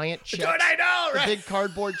like giant checks? Dude, I know, The right? big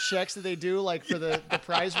cardboard checks that they do like for the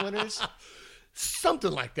prize winners?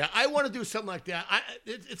 Something like that. I want to do something like that.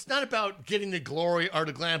 It's not about getting the glory or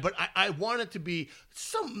the glam, but I want it to be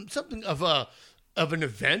something of an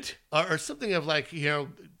event or something of like,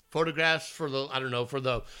 photographs for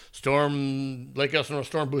the Storm Lake Elsinore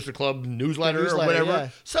Storm Booster Club newsletter or whatever. Yeah.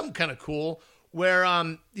 Something kind of cool where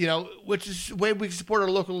which is the way we can support our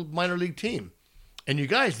local minor league team. And you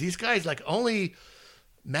guys, these guys, like only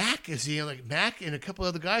Mac Mac and a couple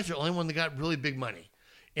other guys are the only one that got really big money.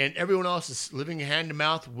 And everyone else is living hand to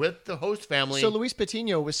mouth with the host family. So Luis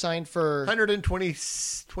Patino was signed for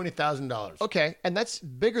 $120,000. Okay, and that's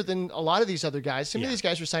bigger than a lot of these other guys. Some of Yeah. these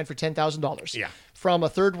guys were signed for $10,000 Yeah. from a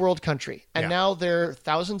third world country. And Yeah. now they're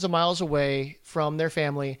thousands of miles away from their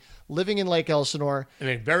family, living in Lake Elsinore. In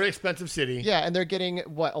a very expensive city. Yeah, and they're getting,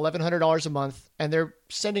 $1,100 a month, and they're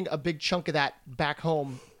sending a big chunk of that back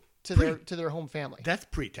home to their home family. That's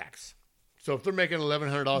pre-tax. So if they're making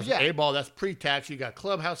 $1,100 Yeah. A-ball, that's pre-tax. You got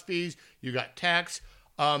clubhouse fees. You got tax.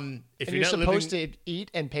 If And you're supposed to eat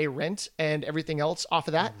and pay rent and everything else off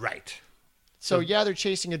of that. Right. So yeah, they're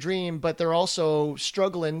chasing a dream, but they're also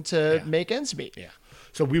struggling to make ends meet. Yeah.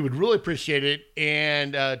 So we would really appreciate it,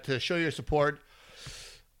 and to show your support.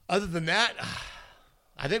 Other than that,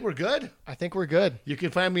 I think we're good. I think we're good. You can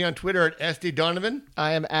find me on Twitter at SD Donovan.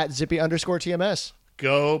 I am at Zippy_TMS.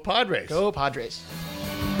 Go Padres. Go Padres.